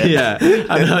Break bit. Yeah,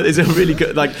 and it's a really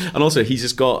good like, and also he's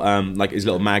just got like his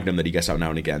little Magnum that he gets out now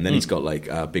and again. Then he's got like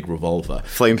a big revolver,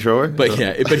 flamethrower. But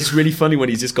but it's really funny when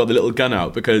he's just got the little gun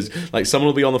out because like someone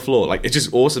will be on the floor. Like it's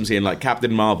just awesome seeing like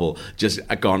Captain Marvel just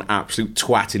gone absolute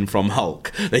twatting from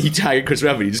Hulk. Then you tag Chris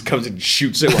Redfield, he just comes and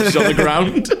shoots it while he's on the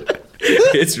ground.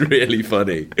 It's really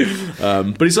funny,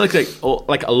 but it's like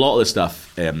a lot of the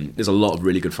stuff. There's a lot of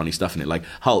really good funny stuff in it. Like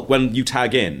Hulk, when you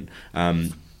tag in.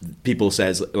 People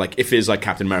says like if it's like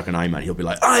Captain America and Iron Man, he'll be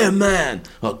like Iron Man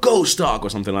or Ghost Dog or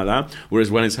something like that. Whereas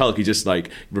when it's Hulk, he just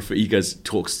like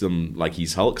talks to them like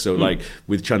he's Hulk. So like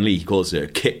with Chun-Li, he calls her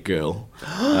Kick Girl.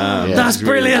 That's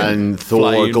brilliant. And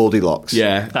Thor Goldilocks.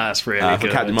 Yeah, that's really good. For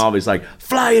Captain Marvel, it's like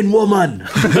Flying Woman.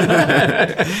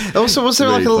 Also, was there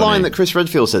really like a line that Chris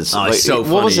Redfield says? Oh, it's so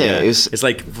funny. What was it? Yeah. It's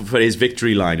like for his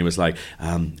victory line. It was like,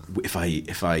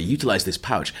 if I utilize this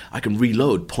pouch, I can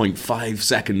reload 0.5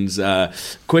 seconds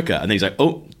quicker. And then he's like,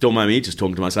 oh, don't mind me, just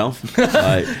talking to myself.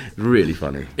 Like, really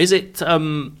funny. Is it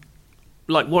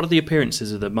like what are the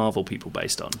appearances of the Marvel people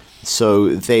based on? So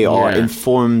they are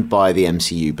informed by the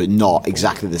MCU, but not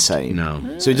exactly the same.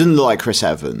 No. So it doesn't look like Chris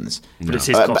Evans. But it's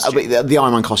his costume. But the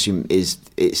Iron Man costume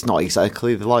it's not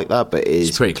exactly like that, but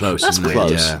it's pretty close. That's isn't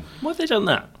close. It? Yeah. Why have they done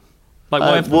that? Like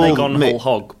why haven't they gone whole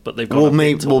hog? But they've gone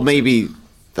maybe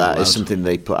that is something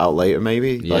they put out later,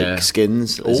 maybe like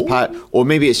skins as a pack, or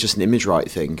maybe it's just an image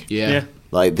right thing. Yeah.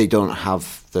 Like they don't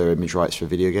have their image rights for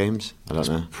video games. I don't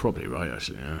know. Probably right,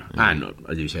 actually. Yeah. And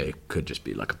as you say, it could just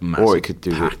be like a massive or it could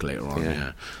do pack later on.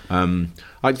 Yeah.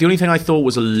 Like the only thing I thought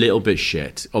was a little bit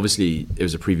shit. Obviously, it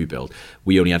was a preview build.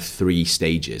 We only had 3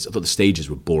 stages. I thought the stages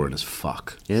were boring as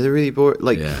fuck. Yeah, they're really boring.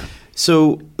 Like. Yeah.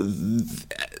 So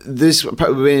there's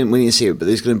when you see it, but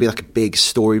there's going to be like a big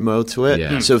story mode to it.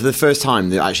 Yeah. So for the first time,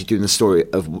 they're actually doing the story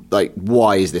of like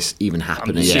why is this even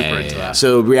happening? I'm super into that.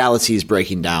 So reality is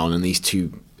breaking down, and these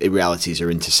two realities are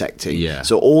intersecting. Yeah.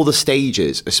 So all the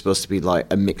stages are supposed to be like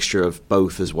a mixture of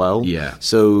both as well. Yeah.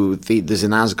 So there's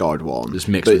an Asgard one, just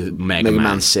mixed with Mega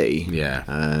Man City. Yeah.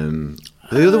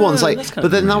 The other one's like, but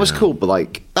then that was cool. But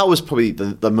like, that was probably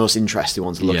the most interesting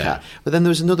one to look at. But then there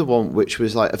was another one which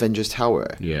was like Avengers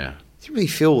Tower. Yeah, I didn't really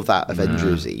feel that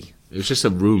Avengers-y. It was just a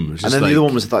room. And then the other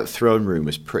one was like Throne Room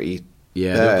was pretty.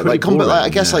 Yeah, like I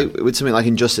guess like with something like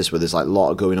Injustice, where there's like a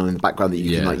lot going on in the background that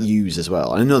you can like use as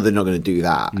well. I know they're not going to do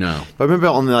that. No, but I remember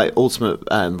on the like Ultimate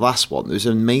last one, there was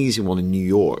an amazing one in New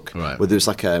York where there's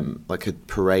like a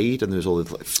parade and there's all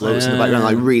the like, floats in the background,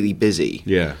 like really busy.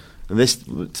 Yeah, and this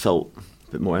felt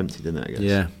a bit more empty, didn't it? I guess.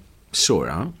 Yeah, saw it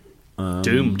out.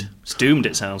 Doomed. It's doomed.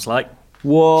 It sounds like.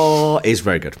 What is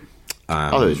very good.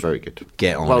 It was very good.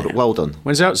 Get on. Well done.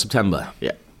 When's it out? September.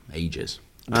 Yeah, ages.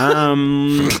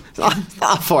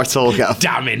 That far tall guy.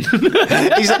 Damning.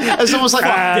 It's almost like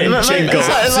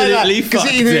absolutely because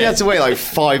he had to wait like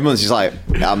 5 months. He's like,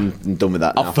 I'm done with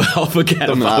that now. I'll forget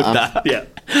about that. Yeah.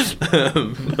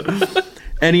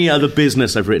 Any other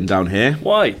business I've written down here?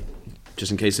 Why?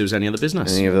 Just in case there was any other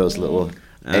business. Any of those little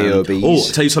AOBs. Oh, I'll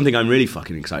tell you something I'm really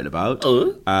fucking excited about.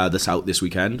 That's out this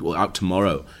weekend, well, out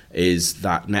tomorrow, is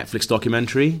that Netflix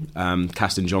documentary,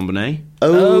 casting John Bonet.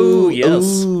 Oh,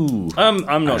 yes.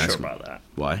 I'm not sure about that.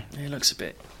 Why? It looks a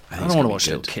bit... I don't want to watch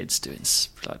little kids doing,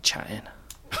 like, chatting.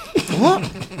 What?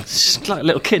 It's like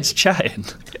little kids chatting.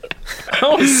 I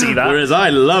want to see that. Whereas I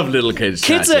love little kids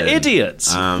Kids chatting. are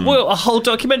idiots. Well, a whole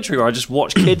documentary where I just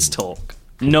watch kids talk.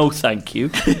 No, thank you.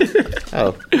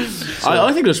 Oh,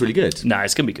 I think that's really good. Nah,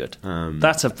 it's gonna be good.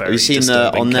 That's a very. Have you seen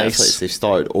disturbing on case. Netflix? They've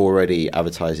started already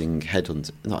advertising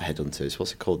not Headhunters.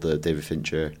 What's it called? The David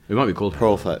Fincher. It might be called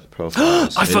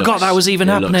Profiles. I forgot that was even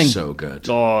happening. Looks so good.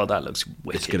 Oh, that looks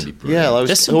wicked. It's gonna be brilliant. Yeah, I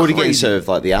was already getting served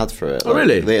like the ad for it. Oh,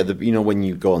 really? You know, when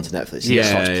you go onto Netflix, it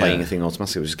starts playing a thing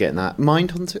automatically. I was just getting that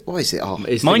Mindhunter. What is it? Oh,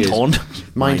 Mindhorn.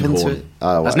 Mindhunter.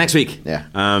 Oh, that's next week. Yeah.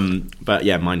 But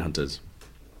yeah, Mindhunters.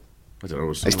 I don't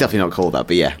know. It's definitely not called that,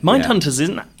 but yeah. Mindhunters,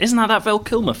 isn't that Val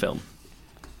Kilmer film?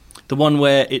 The one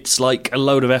where it's like a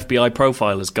load of FBI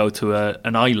profilers go to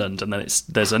an island and then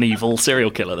there's an evil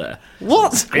serial killer there.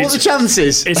 What? What are the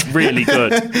chances? It's really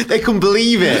good. They couldn't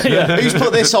believe it. Who's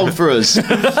put this on for us?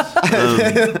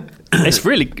 It's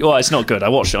really... Well, it's not good. I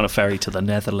watched it on a ferry to the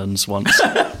Netherlands once.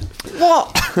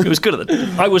 What? It was good.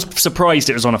 I was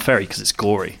surprised it was on a ferry because it's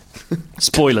gory.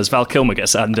 Spoilers, Val Kilmer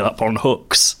gets ended up on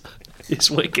hooks. It's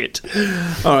wicked.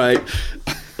 All right,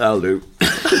 that'll do.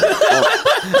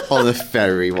 On the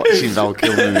ferry watching Val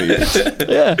Kilmer movies.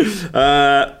 Yeah.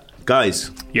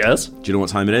 Guys. Yes? Do you know what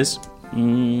time it is?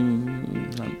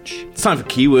 Lunch. It's time for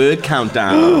Keyword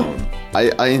Countdown. I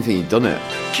didn't think you'd done it.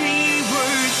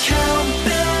 Keyword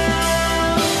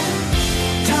countdown.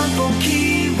 Time for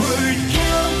keyword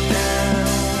countdown.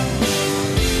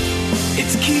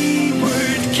 It's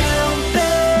keyword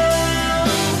countdown.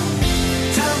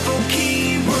 Time for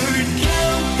keyword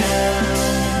countdown.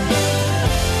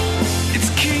 It's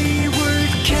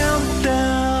keyword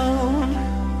countdown.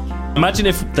 Imagine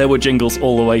if there were jingles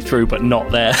all the way through, but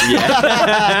not there.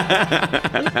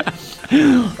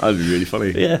 That'd be really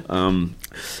funny. Yeah.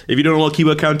 If you don't know what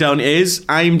Keyword Countdown is,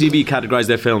 IMDb categorized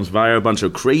their films via a bunch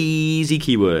of crazy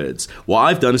keywords. What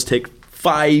I've done is take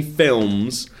 5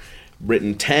 films,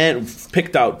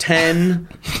 picked out 10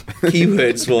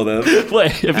 keywords for them.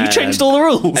 Wait, have you changed all the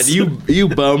rules? And you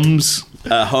bums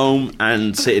at home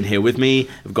and sitting here with me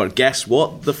have got to guess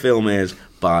what the film is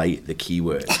by the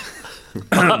keyword.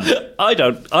 I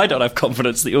don't have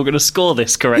confidence that you're going to score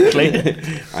this correctly.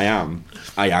 I am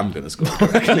going to score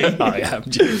correctly. I am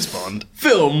James Bond.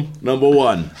 Film number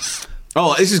 1.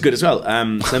 Oh, this is good as well.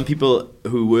 Some people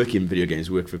who work in video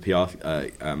games work for a PR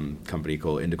company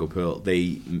called Indigo Pearl.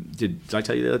 Did I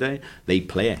tell you the other day? They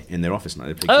play it in their office now.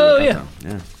 They play yeah.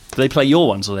 Do they play your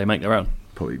ones or they make their own?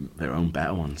 Probably their own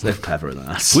better ones. They're cleverer than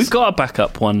us. We've got a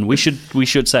backup one. We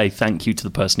should say thank you to the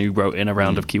person who wrote in a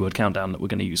round of Keyword Countdown that we're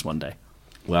going to use one day.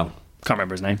 Well, can't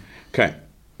remember his name. Okay,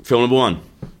 film number 1.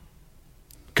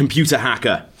 Computer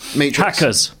hacker. Matrix.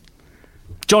 Hackers.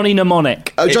 Johnny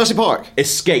Mnemonic. Oh, Jurassic Park.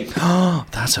 Escape. Oh,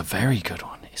 that's a very good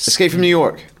one. Escape from New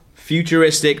York.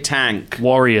 Futuristic tank.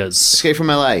 Warriors. Escape from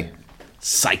LA.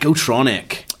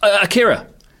 Psychotronic. Akira.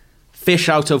 Fish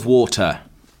out of water.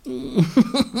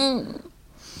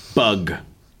 Bug.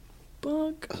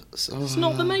 It's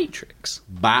not the Matrix.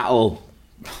 Battle.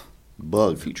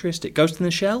 Bug. Futuristic. Ghost in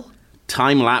the Shell.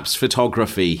 Time-lapse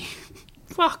photography.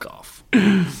 Fuck off.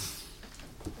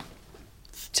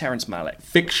 Terrence Malick.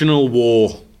 Fictional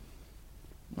war.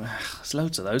 There's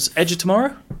loads of those. Edge of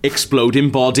Tomorrow. Exploding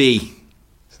body.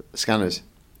 Scanners.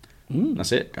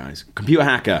 That's it, guys. Computer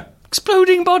hacker.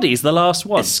 Exploding Bodies, the last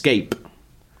one. Escape.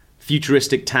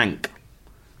 Futuristic tank.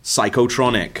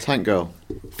 Psychotronic. Tank Girl.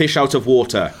 Fish out of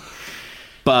water.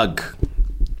 Bug.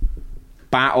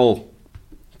 Battle.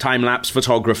 Time-lapse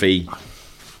photography.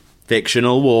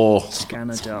 Fictional war.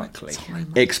 Scanner Darkly.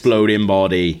 Exploding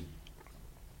body.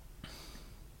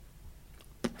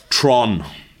 Tron.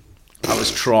 That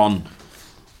was Tron.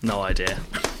 No idea.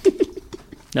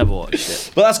 Never watched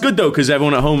it. But that's good though, because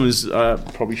everyone at home is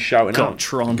probably shouting out.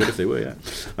 Tron. Good if they were,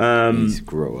 yeah. Please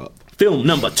grow up. Film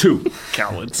number 2.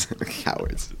 Cowards.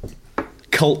 Cowards.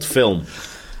 Cult film.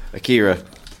 Akira.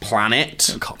 Planet.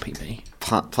 Don't copy me.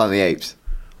 Planet of the Apes.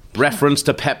 Reference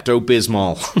to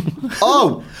Pepto-Bismol.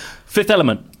 Oh! Fifth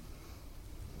Element.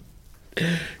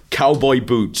 Cowboy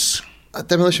boots.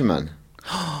 Demolition Man.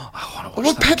 I want to watch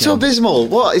What? that Pepto Bismol?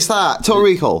 What is that? Total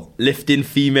Recall. Lifting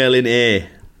female in air.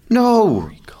 No.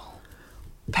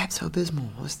 Pepto Bismol.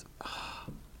 What's the...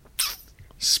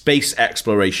 Space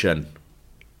exploration.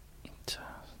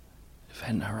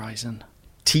 Event Horizon.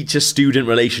 Teacher-student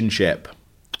relationship.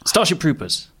 Starship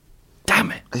Troopers.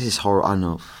 Damn it. This is horrible. I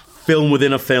know. Film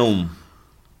within a film.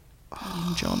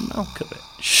 John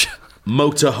Malkovich.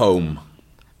 Motorhome.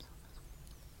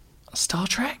 Star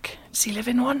Trek? Does he live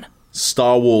in one?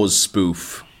 Star Wars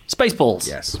spoof. Spaceballs.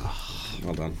 Yes.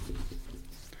 Well done.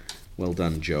 Well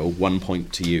done, Joe. 1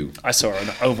 point to you. I saw an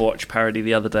Overwatch parody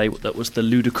the other day that was the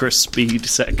ludicrous speed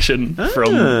section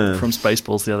from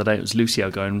Spaceballs the other day. It was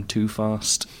Lucio going too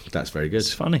fast. That's very good.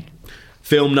 It's funny.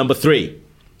 Film number 3.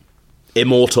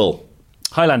 Immortal.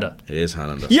 Highlander. It is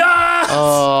Highlander. Yes!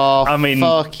 Oh, I mean,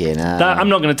 fucking hell. that, I'm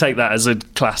not going to take that as a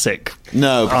classic.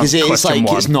 No, because it's question like,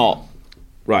 one. it's not.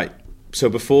 Right. So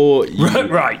before you...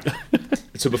 Right.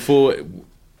 So before...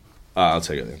 I'll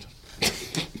take it then.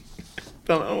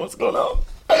 Don't know what's going on.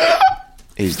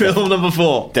 He's Film number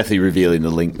 4. definitely revealing the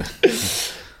link.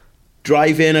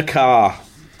 Drive in a car.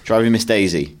 Driving Miss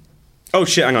Daisy. Oh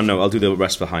shit, hang on, no, I'll do the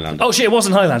rest for Highlander. Oh shit, it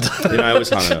wasn't Highlander. You know, it was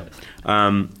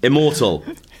Highlander. Immortal.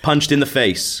 Punched in the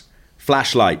face.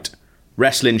 Flashlight.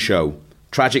 Wrestling show.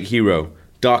 Tragic hero.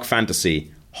 Dark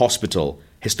fantasy. Hospital.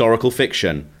 Historical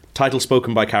fiction. Title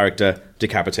spoken by character.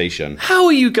 Decapitation. How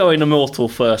are you going Immortal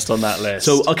first on that list?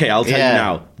 So, okay, I'll tell Yeah. you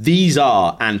now. These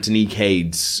are Anthony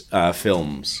Cade's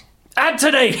films.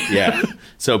 Anthony! Yeah.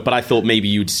 So, but I thought maybe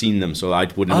you'd seen them, so I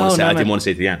wouldn't want to say. no, I didn't no. want to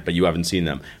say to the end, but you haven't seen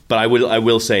them. But I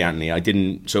will say, Anthony, I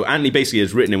didn't. So Anthony basically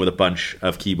has written in with a bunch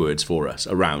of keywords for us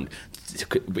around.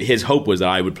 His hope was that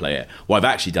I would play it. What I've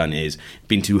actually done is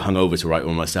been too hungover to write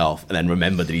one myself, and then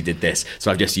remember that he did this. So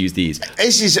I've just used these.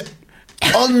 This is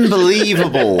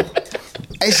unbelievable.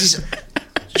 This is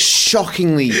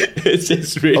shockingly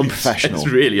It's really unprofessional. It's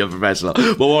really unprofessional.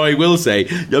 But what I will say,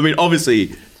 I mean,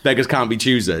 obviously, beggars can't be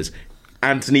choosers.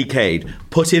 Anthony Cade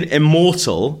put in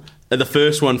Immortal, the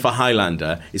first one for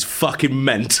Highlander, is fucking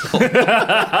mental.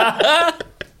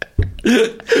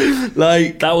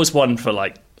 Like, That was one for,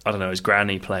 like, I don't know, his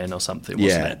granny playing or something,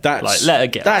 wasn't yeah, it? that's like, let her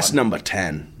get that's one. number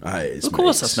 10. Of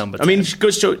course that's number I mean, 10.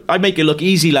 good show. I make it look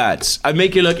easy, lads. I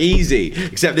make it look easy.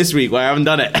 Except this week where I haven't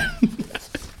done it.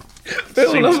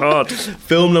 Seems hard.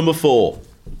 Film number 4.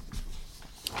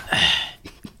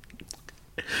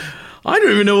 I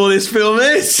don't even know what this film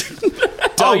is.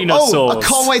 Dinosaurs. I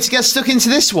can't wait to get stuck into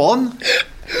this one.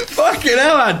 Fucking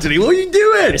hell, Anthony, what are you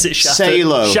doing? Is it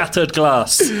Salo. shattered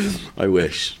glass? I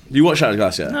wish. You watched Shattered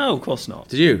Glass yet? No, of course not.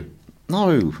 Did you?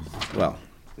 No. Well,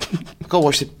 I've got to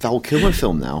watch the Val Kilmer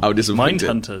film now. how disappointed.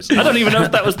 Mindhunters. I don't even know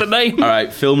if that was the name. All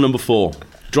right, film number 4.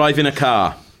 Drive in a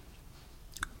car.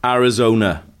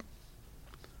 Arizona.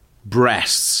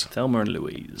 Breasts. Thelma and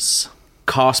Louise.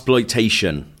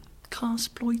 Carsploitation.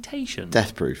 Carsploitation.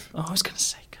 Death Proof. Oh, I was going to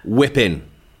say. Whipping.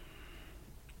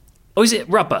 Oh, is it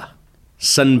rubber?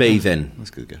 Sunbathing.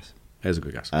 That's a good guess. There's a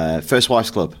good guess. First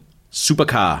Wife's Club.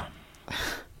 Supercar.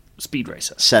 Speed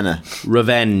Racer. Senna.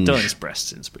 Revenge. Dylan's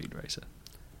breasts in Speed Racer.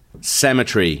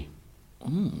 Cemetery.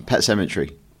 Pet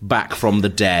Cemetery. Back from the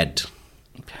Dead.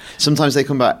 Sometimes they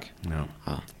come back. No.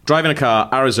 Driving a car,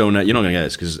 Arizona. You're not going to get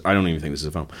this because I don't even think this is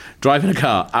a film. Driving a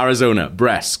car, Arizona.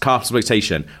 Breasts.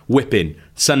 Carsploitation. Whipping.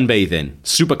 Sunbathing.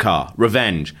 Supercar.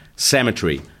 Revenge.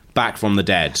 Cemetery. Back from the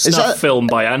Dead. Is Snuff that- film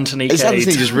by Anthony Is Cade.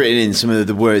 Anthony just written in some of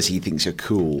the words he thinks are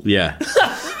cool? Yeah.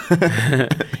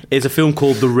 It's a film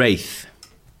called The Wraith.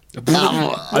 I've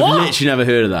literally never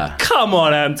heard of that. Come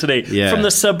on, Anthony. Yeah. From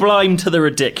the sublime to the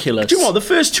ridiculous. Do you know what? The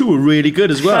first two were really good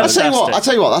as well. I'll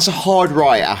tell you what, that's a hard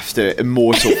right after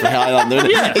Immortal for Highlander, isn't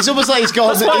it? Yeah. It's almost like it's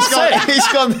gone. That's what I'm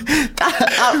It's gone.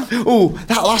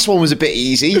 That last one was a bit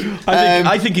easy.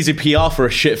 I think he's a PR for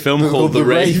a shit film called The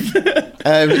Wraith.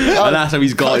 And that's how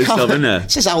he's got his stuff, isn't it?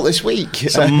 It's just out this week.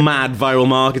 Some mad viral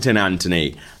marketing,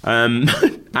 Anthony.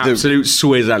 Absolute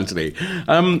swizz, Anthony.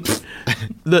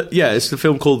 It's the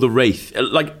film called The Wraith.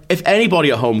 Like, if anybody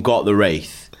at home got The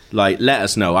Wraith, like, let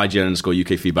us know.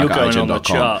 IGN_UK feedback You're at going on the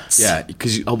IGN.com. charts. Yeah,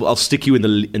 because I'll stick you in the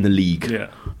league.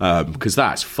 Yeah. Because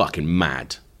that's fucking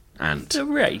mad. And The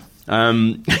Wraith.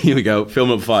 here we go. Film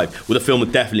number 5 with a film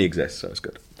that definitely exists, so it's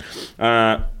good.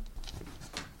 Clue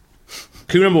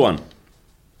number 1.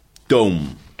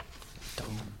 Dome.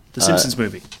 The Simpsons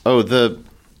movie. Oh, the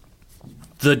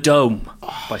Dome.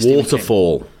 By Stephen King.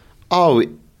 Waterfall. I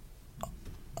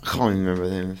can't even remember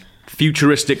the name.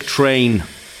 Futuristic train.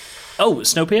 Oh,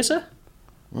 Snowpiercer?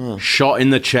 Shot in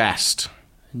the chest.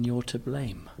 And you're to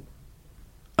blame.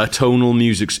 Atonal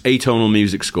music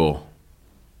score.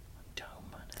 Dome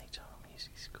and atonal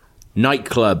music score.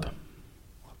 Nightclub.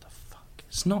 What the fuck?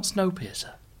 It's not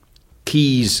Snowpiercer.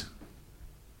 Keys.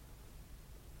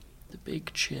 The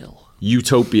Big Chill.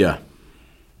 Utopia.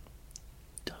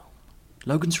 Dome.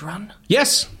 Logan's Run?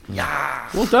 Yes. Yeah.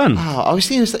 Well done. Oh, I was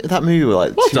thinking that movie where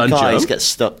like Well two done, guys Joe. get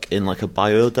stuck in like a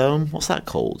biodome. What's that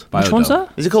called? Which one's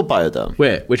that? Is it called Biodome?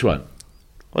 Wait, which one?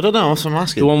 I don't know. That's what I'm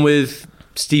asking. The one with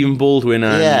Stephen Baldwin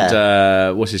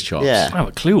and what's his chops? Yeah. I don't have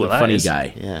a clue what that Funny is.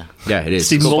 guy. Yeah. Yeah, it is.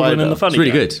 Stephen It's Baldwin and the funny It's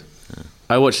really guy. good.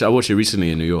 I watched it recently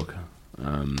in New York.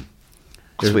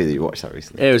 It's weird that you watched that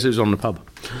recently. Yeah, it was on in a pub.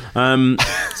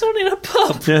 It's only in a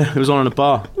pub. Yeah, it was on in a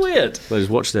bar. Weird. I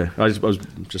just watched it. I was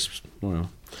just, well.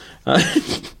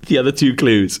 The other two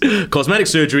clues: cosmetic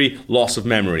surgery, loss of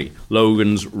memory,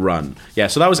 Logan's Run. Yeah,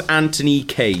 so that was Anthony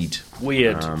Cade.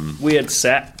 Weird. Weird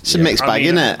set. It's a mixed bag,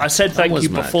 isn't it? I said thank was you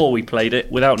mad. before we played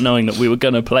it without knowing that we were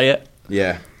going to play it.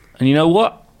 Yeah. And you know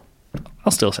what?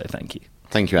 I'll still say thank you.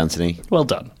 Thank you, Anthony. Well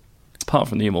done. Apart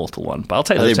from the immortal one. But I'll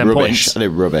take I those did 10 rubbish. points. I did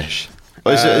rubbish.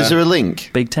 Oh, is there a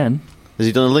link? Big 10. Has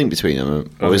he done a link between them?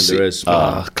 I don't think there is.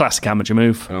 Classic amateur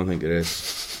move. I don't think it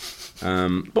is.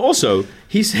 But also,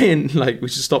 he's saying like we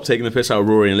should stop taking the piss out of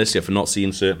Rory and Alicia for not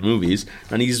seeing certain movies,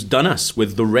 and he's done us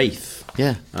with The Wraith.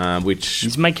 Yeah. Which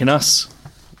He's making us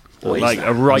like that?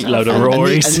 a right load of And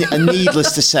Rorys.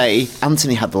 needless to say,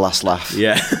 Anthony had the last laugh.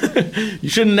 yeah, you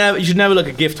should never look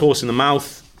a gift horse in the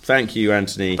mouth. Thank you,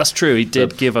 Anthony. That's true. He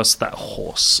did give us that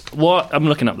horse. What? I'm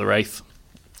looking up The Wraith.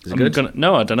 Is it good?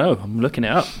 No, I don't know. I'm looking it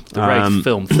up. The Wraith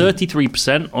film.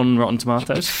 33% on Rotten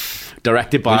Tomatoes.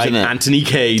 Directed by Isn't it? Anthony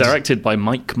Cade. Directed by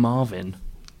Mike Marvin.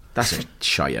 That's a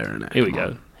shire, isn't it? Here we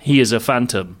go. He is a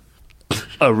phantom.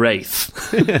 A wraith.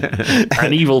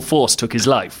 An evil force took his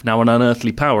life. Now an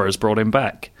unearthly power has brought him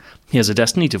back. He has a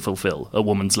destiny to fulfill, a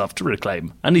woman's love to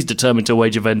reclaim, and he's determined to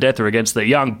wage a vendetta against the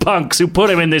young punks who put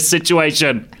him in this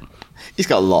situation. He's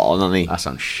got a lot on, hasn't he? That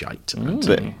sounds shite.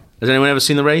 But Has anyone ever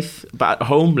seen The Wraith? But at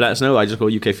home, let us know. I just go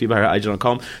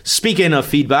ukfeedback@ign.com. Speaking of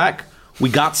feedback, we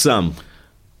got some.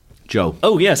 Joe.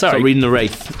 Oh, yeah, sorry. Stop reading The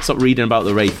Wraith. Stop reading about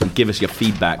The Wraith and give us your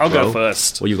feedback, I'll bro. go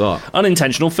first. What you got?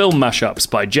 Unintentional film mashups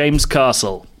by James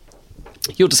Castle.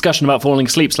 Your discussion about falling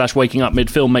asleep / waking up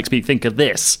mid-film makes me think of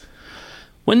this.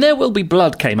 When There Will Be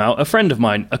Blood came out, a friend of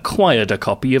mine acquired a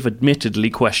copy of admittedly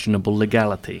questionable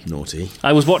legality. Naughty.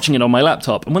 I was watching it on my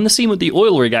laptop, and when the scene with the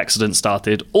oil rig accident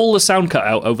started, all the sound cut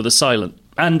out over the silence.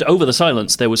 And over the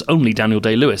silence, there was only Daniel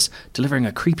Day-Lewis delivering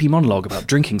a creepy monologue about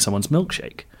drinking someone's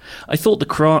milkshake. I thought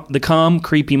the calm,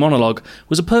 creepy monologue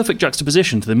was a perfect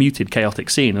juxtaposition to the muted, chaotic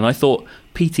scene, and I thought,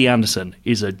 P.T. Anderson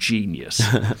is a genius.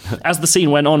 As the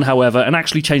scene went on, however, and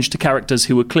actually changed to characters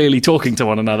who were clearly talking to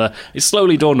one another, it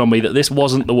slowly dawned on me that this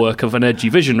wasn't the work of an edgy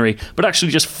visionary, but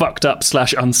actually just fucked up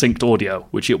 / unsynced audio,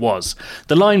 which it was.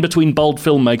 The line between bold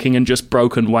filmmaking and just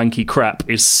broken, wanky crap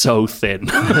is so thin.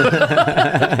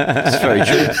 it's very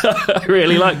true. I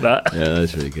really like that. Yeah,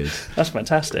 that's really good. That's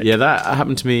fantastic. Yeah, that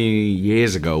happened to me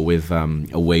years ago with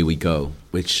Away We Go,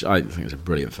 which I think is a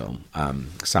brilliant film,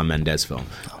 Sam Mendes film.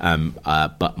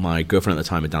 But my girlfriend at the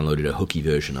time had downloaded a hooky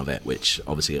version of it, which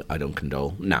obviously I don't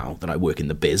condone now that I work in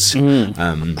the biz.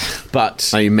 But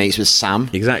now you're mates with Sam.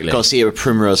 Exactly. Got to see her at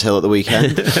Primrose Hill at the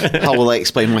weekend. How will I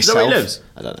explain myself? Is that where he lives?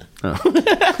 I don't know.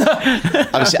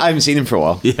 I haven't seen him for a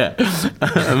while. Yeah.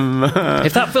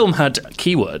 If that film had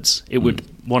keywords, it would.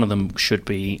 One of them should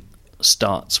be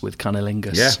starts with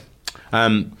cunnilingus. Yeah.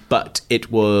 But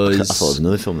it was. I thought it was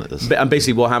another film that does. And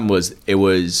basically, what happened was it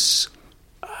was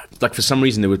like for some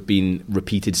reason there would been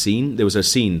repeated scene. There was a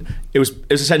scene. It was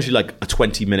essentially like a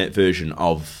 20-minute version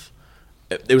of.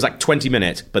 It was like 20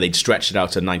 minutes, but they'd stretched it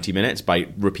out to 90 minutes by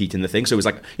repeating the thing. So it was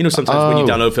like, you know, sometimes when you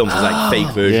download films, there's like fake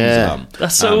versions of them.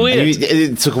 That's so weird.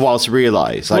 It took a while to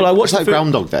realise. Like, well, I watched it's like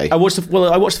Groundhog Day. I watched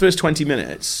the first 20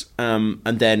 minutes, and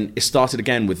then it started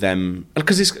again with them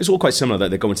because it's all quite similar. That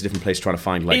they're going to different places trying to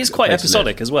find like. It is quite a place to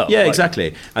episodic live. as well. Yeah, like,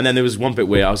 exactly. And then there was one bit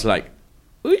where I was like,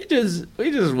 we just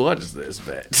watched this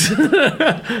bit.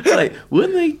 Like,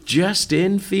 weren't they just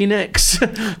in Phoenix?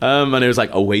 And it was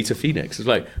like Away to Phoenix. It's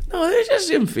like, no, they're just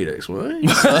in Phoenix, weren't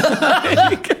they?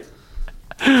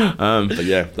 But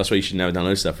yeah, that's why you should never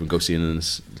download stuff and go see it and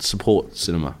support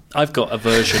cinema. I've got a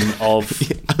version of.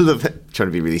 I love it. Trying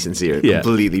to be really sincere. Yeah.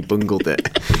 Completely bungled it.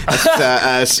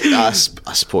 I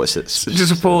support it.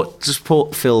 Just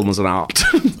support film as an art.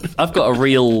 I've got a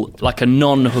real, like a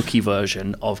non-hooky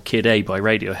version of Kid A by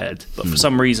Radiohead, but for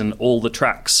some reason all the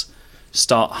tracks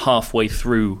start halfway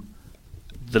through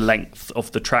the length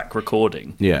of the track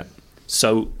recording. Yeah.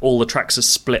 So all the tracks are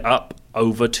split up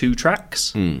over 2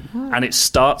 tracks, and it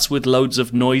starts with loads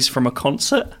of noise from a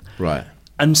concert. Right.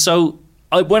 And so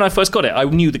when I first got it, I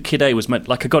knew that Kid A was meant,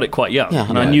 like I got it quite young, Yeah,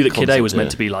 and I knew that Kid A was concept,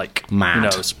 meant to be like, mad. you know,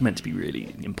 it was meant to be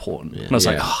really important. And I was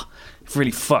like,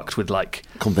 really fucked with like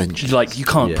conventions. Like you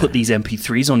can't put these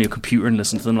MP3s on your computer and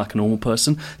listen to them like a normal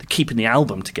person. They're keeping the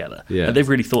album together. Yeah. And they've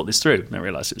really thought this through. And I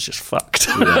realised it was just fucked.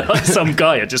 Like some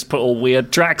guy had just put all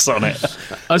weird tracks on it.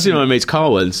 I was in my mate's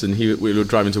car once, and we were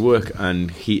driving to work, and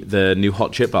the new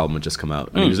Hot Chip album had just come out,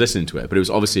 and he was listening to it, but it was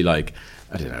obviously like,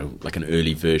 I don't know, like an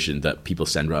early version that people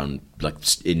send around, like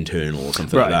internal or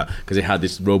something like that, because it had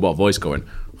this robot voice going,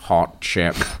 Hot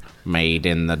Chip, made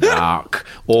in the dark,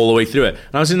 all the way through it.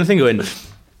 And I was in the thing going, are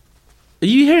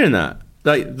you hearing that?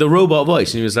 Like the robot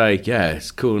voice, and he was like, "Yeah, it's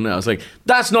cool." And I was like,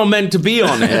 "That's not meant to be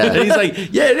on it." And he's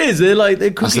like, "Yeah, it is. They're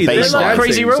cookies. They're like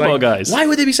crazy robot guys. Why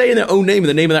would they be saying their own name and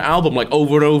the name of their album like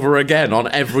over and over again on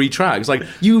every track? It's like,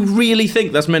 you really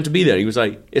think that's meant to be there?" He was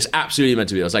like, "It's absolutely meant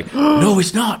to be." I was like, "No,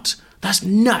 it's not. That's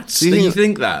nuts. Do you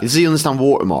think that?" Does he understand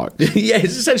watermark? Yeah,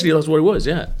 it's essentially that's what it was.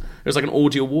 Yeah, it was like an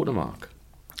audio watermark.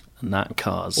 And that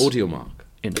car's audio mark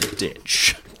in a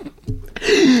ditch.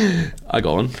 I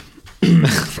got one.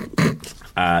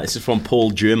 This is from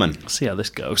Paul German. See how this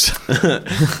goes. With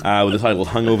the title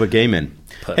Hungover Gaming.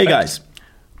 Perfect. Hey guys,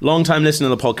 long time listener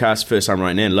to the podcast, first time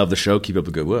writing in. Love the show, keep up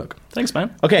the good work. Thanks,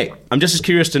 man. Okay, I'm just as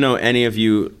curious to know any of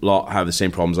you lot have the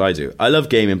same problems I do. I love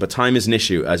gaming, but time is an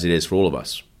issue as it is for all of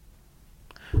us.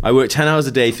 I work 10 hours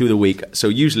a day through the week, so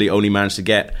usually only manage to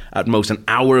get at most an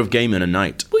hour of gaming a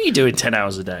night. What are you doing 10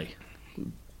 hours a day?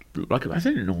 Like, I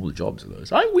think in all the jobs of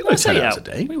those. We work 10 hours a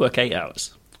day. We work 8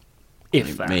 hours.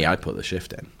 If that. Me, I put the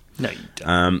shift in. No, you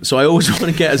don't. So I always want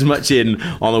to get as much in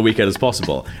on the weekend as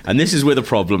possible. And this is where the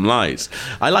problem lies.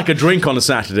 I like a drink on a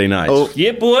Saturday night. Oh,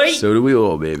 yeah, boy. So do we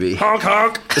all, baby. Honk,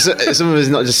 honk. Some of us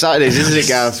not just Saturdays, isn't it,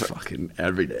 Gav? Fucking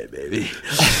every day, baby.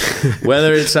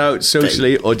 Whether it's out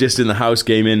socially or just in the house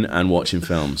gaming and watching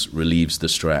films, relieves the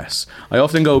stress. I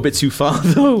often go a bit too far,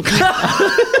 though.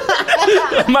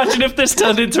 Imagine if this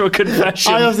turned into a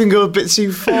confession. I often go a bit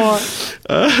too far.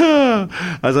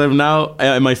 As I'm now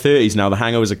in my 30s now, the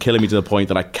hangovers are killing me to the point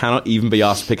that I cannot even be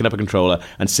asked picking up a controller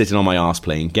and sitting on my arse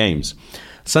playing games.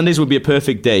 Sundays would be a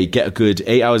perfect day, get a good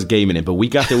 8 hours gaming in, but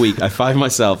week after week I find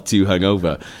myself too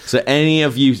hungover. So any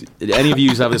of you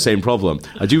have the same problem.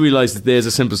 I do realise that there's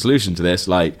a simple solution to this,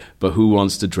 but who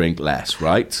wants to drink less,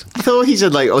 right? I thought he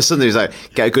said Sunday was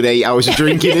get a good 8 hours of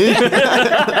drinking in.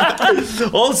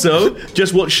 Also,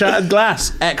 just watch Shattered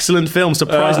Glass. Excellent film,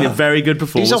 surprisingly a very good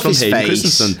performance from Hayden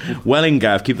Christensen. Welling,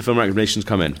 Gav, keep the film recommendations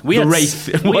coming.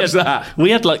 What's that?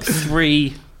 We had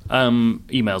 3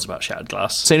 emails about Shattered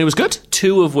Glass. Saying it was good?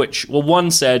 2 of which,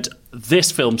 one said,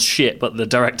 this film's shit, but the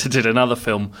director did another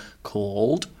film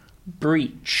called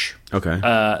Breach. Okay.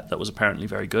 That was apparently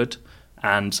very good.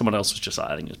 And someone else was just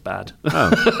like, I think it's bad.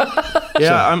 Oh.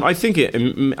 Yeah, I think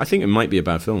it might be a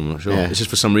bad film, I'm not sure. Yeah. It's just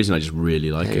for some reason I just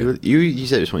really like it. You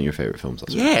said it was one of your favourite films.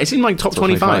 Yeah, it's in my top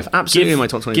 25. Absolutely in my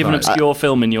top 25. Give an obscure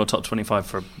film in your top 25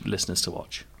 for listeners to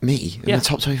watch. Me? In the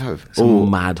top 25? It's a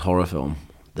mad horror film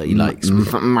that you like.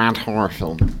 Mad horror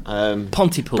film.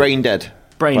 Pontypool. Brain Dead.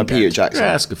 By Peter Jackson.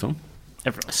 Yeah, that's a good film.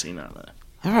 Everyone's seen that though.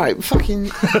 All right,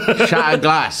 fucking Shattered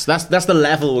Glass. That's the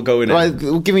level we're going in.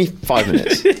 Right, give me 5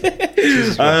 minutes.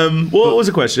 What was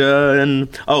the question?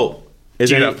 Oh, do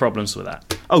you have problems with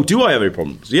that? Oh, do I have any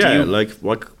problems? Yeah,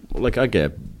 like I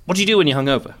get. What do you do when you're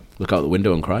hungover? Look out the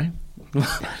window and cry.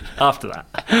 After that,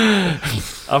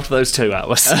 after those 2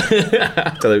 hours,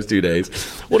 after those 2 days,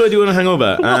 what do I do when I'm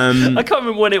hangover? I can't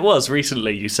remember when it was.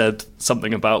 Recently, you said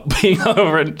something about being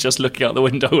hungover and just looking out the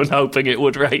window and hoping it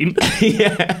would rain.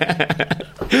 Yeah,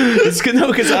 it's good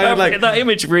because I had that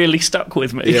image really stuck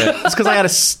with me. Yeah, it's because I had a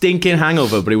stinking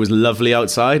hangover, but it was lovely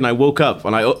outside, and I woke up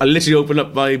and I literally opened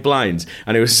up my blinds,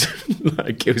 and it was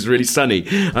it was really sunny,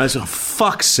 and I was like, oh,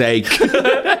 fuck's sake,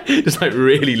 just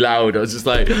really loud. I was just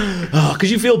like.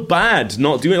 Because you feel bad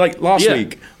not doing it. Last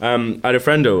week, I had a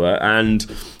friend over and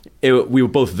we were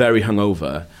both very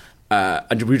hungover.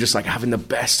 And we were just having the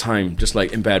best time, just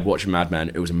in bed watching Mad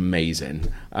Men. It was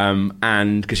amazing.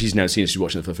 And because she's never seen it, she's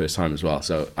watching it for the first time as well.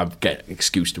 So I get an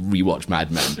excuse to rewatch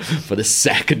Mad Men for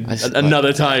the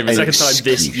another time. The second time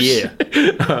this year.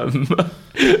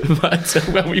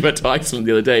 But when we went to Iceland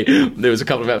the other day, there was a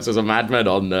couple of episodes of Mad Men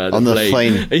on the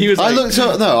plane. And he was I was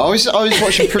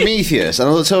watching Prometheus, and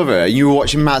I looked over, and you were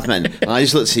watching Mad Men, and I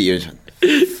just looked at you.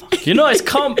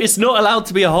 It's not allowed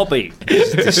to be a hobby.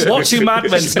 Watching Mad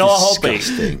Men's not a hobby.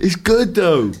 It's good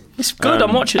though. It's good.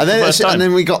 I'm watching it for the first time. And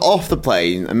then we got off the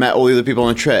plane and met all the other people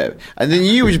on the trip, and then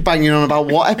you were just banging on about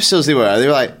what episodes they were. They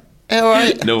were like, hey, all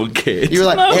right. No one cared. You were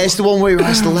like, hey, it's the one where he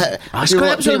writes the letter. That's a good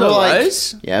episode though,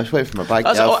 yeah, I was waiting for my bag.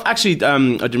 Actually, I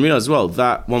didn't realise as well,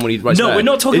 that one when he writes No, we're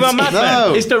not talking about Mad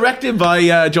Men. It's directed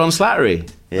by John Slattery.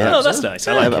 Yeah. Oh, that's nice.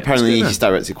 I like it. Apparently, he's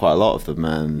directed quite a lot of them,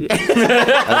 man.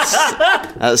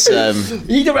 That's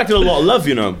he directed a lot of Love,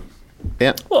 you know.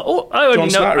 Yeah. Well, I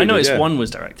noticed one was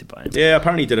directed by him. Yeah,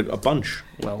 apparently he did a bunch.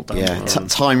 Well done. Yeah,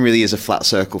 time really is a flat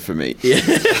circle for me.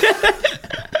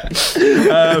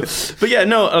 But yeah,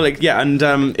 no, and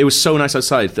it was so nice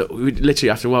outside that we literally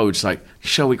after a while we were just like,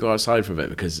 shall we go outside for a bit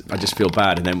because I just feel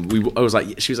bad. And then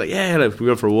she was like, yeah, we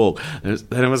went for a walk. And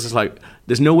then I was just like,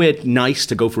 there's nowhere nice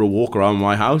to go for a walk around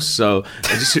my house, so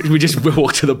we just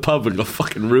walked to the pub and got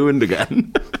fucking ruined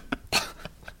again.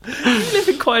 You live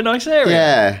in quite a nice area.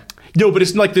 Yeah. No, but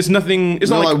it's like there's nothing. It's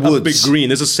not like woods. a big green.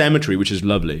 There's a cemetery which is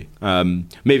lovely.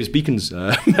 Mavis Beacon's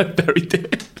buried there.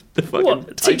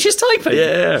 What? Teacher's typing?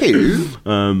 Yeah.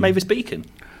 Who? Mavis Beacon.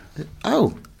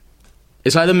 Oh.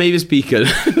 It's either Mavis Beacon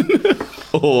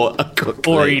or a cook.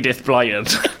 Or Edith Blyton.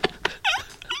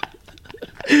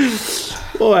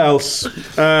 What else?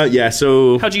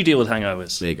 So... How do you deal with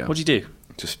hangovers? There you go. What do you do?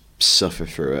 Just suffer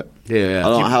through it. Yeah. I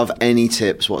don't have any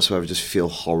tips whatsoever. Just feel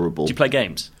horrible. Do you play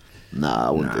games? Nah,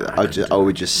 I wouldn't do that. I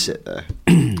would just sit there.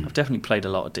 I've definitely played a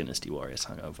lot of Dynasty Warriors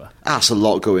hangover. That's a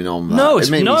lot going on. That. No,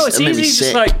 it's easy.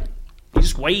 Sick. Just like you're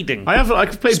just wading.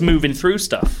 I've played just moving through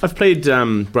stuff. I've played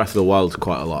Breath of the Wild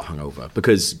quite a lot hungover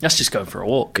because that's just going for a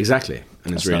walk. Exactly,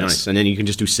 and it's really nice. And then you can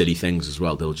just do silly things as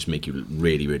well. They'll just make you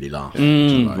really, really laugh.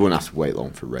 You won't have to wait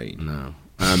long for rain. No.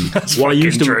 What I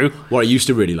used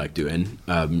to really like doing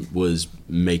was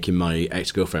making my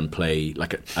ex-girlfriend play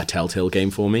like a Telltale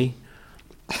game for me.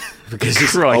 Because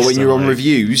when you're on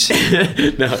reviews,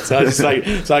 no. So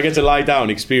I get to lie down,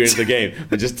 experience the game,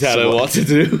 and just tell her what to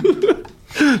do.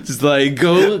 Just like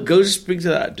go speak to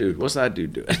that dude. What's that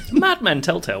dude doing? Mad Men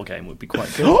Telltale game would be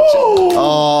quite good.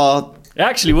 Oh, it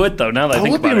actually would though. Now that I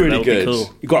think about it, that would be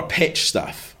cool. You got to pitch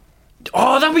stuff.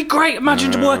 Oh, that'd be great.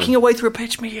 Imagine working your way through a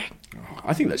pitch meeting.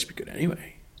 I think that should be good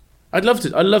anyway. I'd love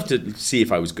to see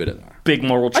if I was good at that. Big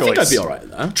moral choice. I think I'd be all right at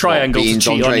that. Triangle to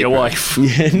cheat on your wife.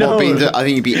 Yeah, no. I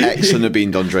think you'd be excellent at being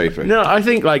Don Draper. No, I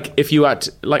think if you had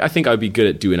I think I'd be good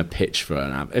at doing a pitch for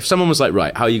an app. If someone was like,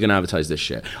 right, how are you going to advertise this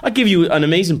shit? I'd give you an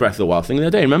amazing Breath of the Wild thing the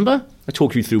other day. Remember? I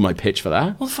talked you through my pitch for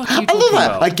that. What the fuck are you I love talking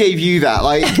that. about? I gave you that.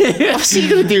 What's he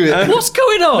going to do with it? What's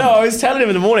going on? No, I was telling him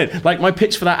in the morning, my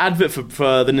pitch for that advert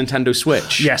for the Nintendo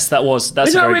Switch. Yes, that's Isn't a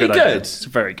that very really good good? idea. It's a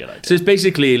very good idea. So it's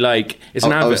basically it's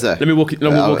an advert. I was there. Let me walk you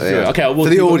through it. Okay, I'll walk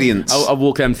for the audience. I'll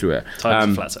walk them through it. Time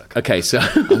for flat circle. Okay, so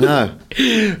No.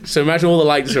 so imagine all the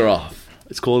lights are off.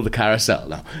 It's called the carousel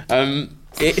now.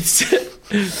 It's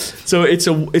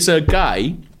a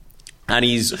guy, and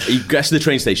he gets to the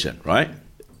train station, right?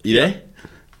 You there?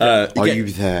 Are you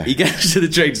there? He gets to the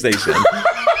train station.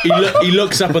 he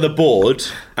looks up at the board,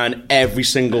 and every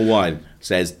single one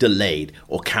says delayed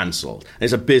or cancelled.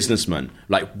 There's a businessman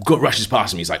rushes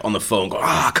past him. He's on the phone, going,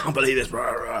 I can't believe this.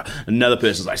 Another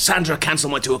person's like, Sandra, cancel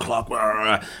my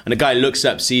 2:00. And the guy looks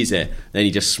up, sees it, then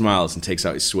he just smiles and takes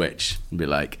out his Switch and be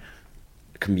like,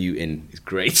 commuting is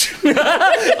great.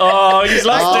 Oh, he's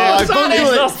lost it.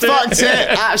 He's lost it. Fucked it.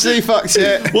 Absolutely fucked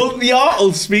it. Well, the art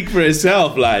will speak for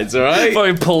itself, lads, all right?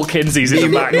 Fucking Paul Kinsey's in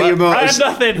the back. I had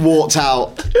nothing. Walked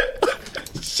out.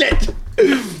 Shit.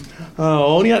 Oh,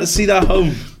 I only had to see that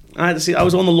home. I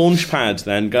was on the launch pad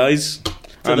then, guys.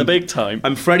 For the big time.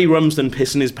 I'm Freddie Rumsden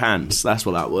pissing his pants. That's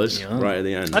what that was, right at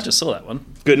the end. I just saw that one.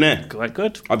 Good, innit? Quite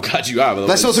good. I'm glad you have.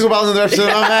 Let's not talk about another episode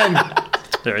of Men.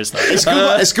 There is that.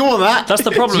 Let's go on that. That's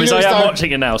the problem. Is I am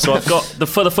watching it now, so I've got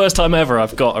for the first time ever,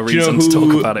 I've got a reason to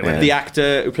talk about it. The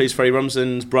actor who plays Freddie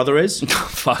Rumsden's brother is?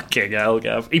 Fucking hell,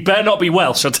 Gav. He better not be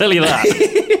Welsh. I'll tell you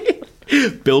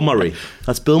that. Bill Murray.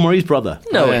 That's Bill Murray's brother.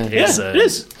 No, it isn't. It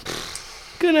is.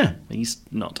 Good, innit? He's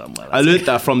not done well. I learned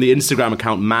that from the Instagram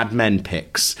account Mad Men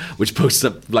Pics, which posts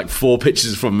up 4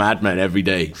 pictures from Mad Men every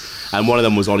day. And one of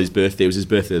them was on his birthday. It was his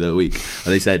birthday the other week.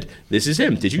 And they said, this is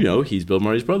him. Did you know he's Bill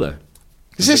Murray's brother?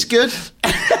 Is this good?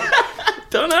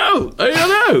 Don't know. I don't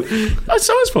know.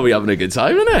 Someone's probably having a good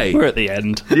time, isn't they? We're at the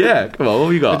end. Yeah, come on, what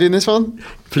have you got? Are you doing this one?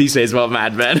 Please say it's about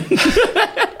Mad Men.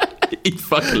 He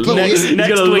fucking next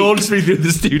gonna week. launch me through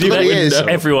the studio window.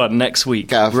 Everyone next week,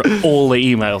 Gav. all the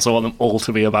emails. I want them all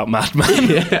to be about Mad Men.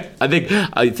 Yeah, I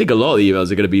think a lot of the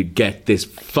emails are going to be get this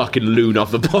fucking loon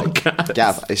off the podcast.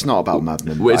 Gav, it's not about Mad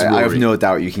Men. Where's I have Rory? no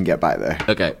doubt you can get back there.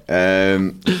 Okay.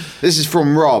 This is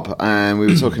from Rob, and we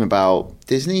were talking about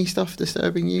Disney stuff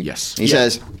disturbing you. Yes. He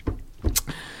says,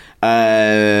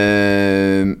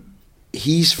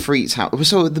 he's freaked out.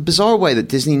 So the bizarre way that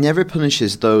Disney never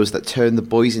punishes those that turn the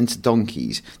boys into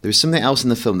donkeys. There is something else in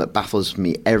the film that baffles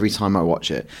me every time I watch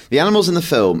it. The animals in the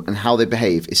film and how they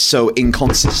behave is so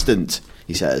inconsistent,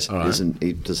 he says. All right.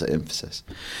 He does that emphasis.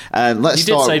 You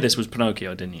did say this was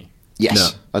Pinocchio, didn't you?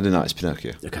 Yes, No. I don't know. It's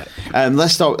Pinocchio. Okay.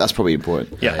 Let's start. That's probably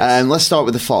important. Yeah. Let's start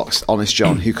with the fox, Honest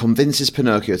John, who convinces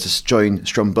Pinocchio to join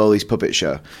Stromboli's puppet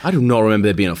show. I do not remember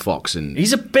there being a fox in.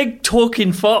 He's a big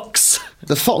talking fox.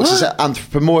 The fox is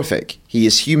anthropomorphic. He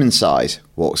is human size,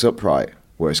 walks upright,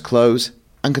 wears clothes,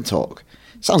 and can talk.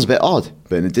 Sounds a bit odd,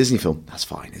 but in a Disney film, that's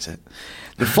fine, is it?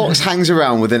 The fox hangs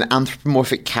around with an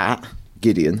anthropomorphic cat,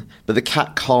 Gideon, but the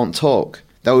cat can't talk.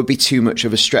 That would be too much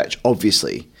of a stretch,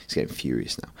 obviously. He's getting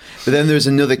furious now. But then there's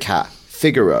another cat,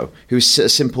 Figaro, who's a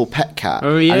simple pet cat.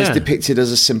 Oh, yeah. And is depicted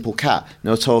as a simple cat.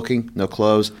 No talking, no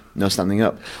clothes, no standing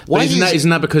up. Why isn't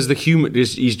that because the human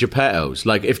is Geppetto's?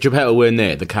 Like, if Geppetto weren't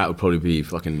there, the cat would probably be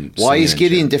fucking... Why is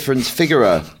Gideon different to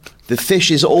Figaro? The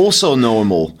fish is also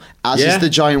normal, as is the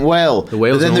giant whale. The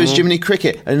whale's but then there's normal. Jiminy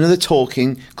Cricket, another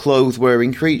talking,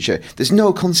 clothes-wearing creature. There's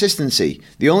no consistency.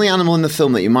 The only animal in the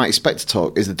film that you might expect to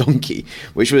talk is the donkey,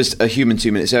 which was a human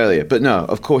 2 minutes earlier. But no,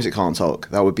 of course it can't talk.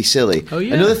 That would be silly. Oh,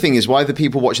 yeah. Another thing is why the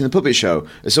people watching the puppet show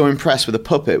are so impressed with a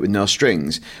puppet with no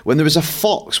strings, when there is a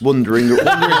fox wandering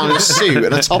around in a suit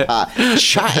and a top hat,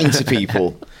 chatting to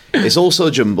people. It's also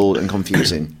jumbled and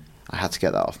confusing. I had to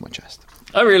get that off my chest.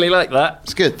 I really like that.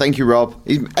 It's good. Thank you, Rob.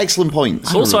 Excellent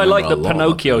points. Also, I like remember that a lot about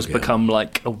Pinocchio's Pinocchio. become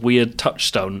like a weird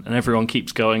touchstone, and everyone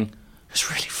keeps going,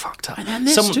 it's really fucked up. And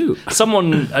this too.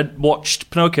 Someone had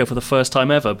watched Pinocchio for the first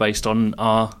time ever based on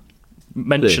our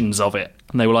mentions of it,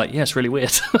 and they were like, yeah, it's really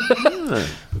weird.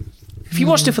 If you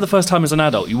watched it for the first time as an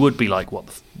adult, you would be like, what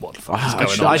the fuck is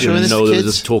going on? I Showing didn't this know to there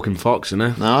was kids? a talking fox in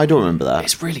there. No, I don't remember that.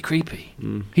 It's really creepy.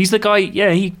 He's the guy,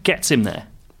 he gets him there.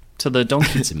 To the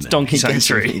donkey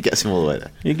sanctuary. He gets him all the way there.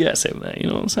 He gets him there, you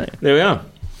know what I'm saying? There we are.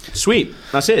 Sweet.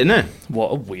 That's it, isn't it? What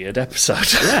a weird episode.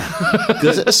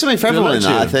 There's something for everyone in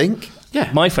that, I think.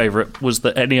 Yeah. My favourite was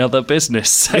the any other business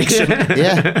section.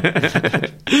 Yeah.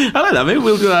 I like that. Maybe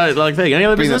we'll do that like thing. Any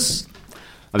other Bring business?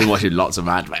 I've been watching lots of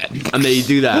Mad Men, and they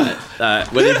do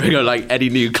that when they bring on like any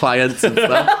new clients and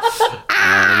stuff.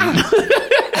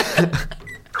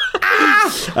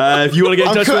 If you want to get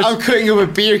in touch with us, I'm cutting up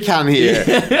a beer can here.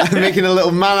 I'm making a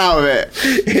little man out of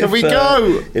it. Here we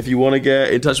go. if you want to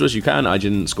get in touch with us, you can.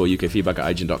 IGN_UK feedback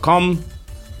at IGN.com.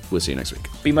 We'll see you next week.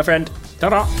 Be my friend.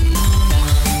 Ta-da.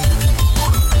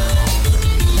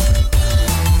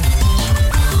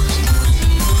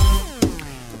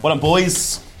 Well done,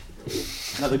 boys.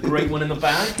 Another great one in the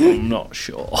bag. I'm not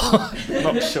sure.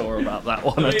 Not sure about that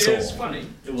one at all. funny.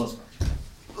 It was funny.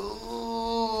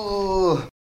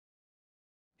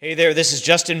 Hey there, this is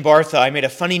Justin Bartha. I made a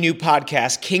funny new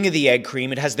podcast, King of the Egg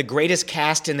Cream. It has the greatest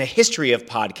cast in the history of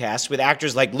podcasts with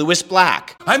actors like Louis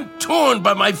Black, I'm torn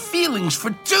by my feelings for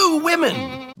two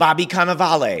women. Bobby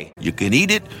Cannavale, You can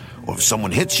eat it, or if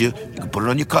someone hits you, you can put it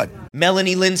on your cut.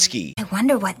 Melanie Linsky, I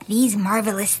wonder what these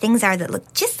marvelous things are that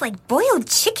look just like boiled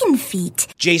chicken feet.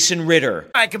 Jason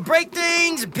Ritter, I can break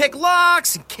things and pick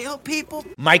locks and kill people.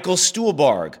 Michael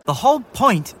Stuhlbarg, The whole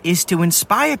point is to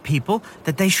inspire people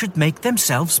that they should make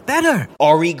themselves better.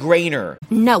 Ari Grainer,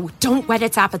 No, don't whet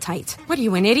its appetite. What are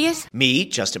you, an idiot? me,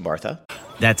 Justin Bartha,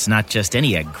 That's not just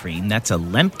any egg cream, that's a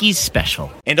Lemke's special.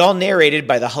 and all narrated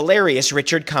by the hilarious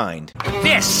Richard Kind.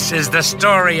 This is the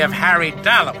story of Harry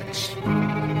Dalowitz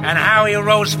and how he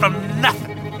rose from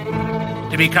nothing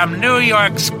to become New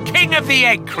York's King of the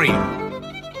Egg Cream.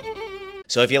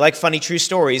 So if you like funny true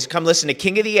stories, come listen to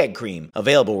King of the Egg Cream,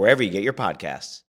 available wherever you get your podcasts.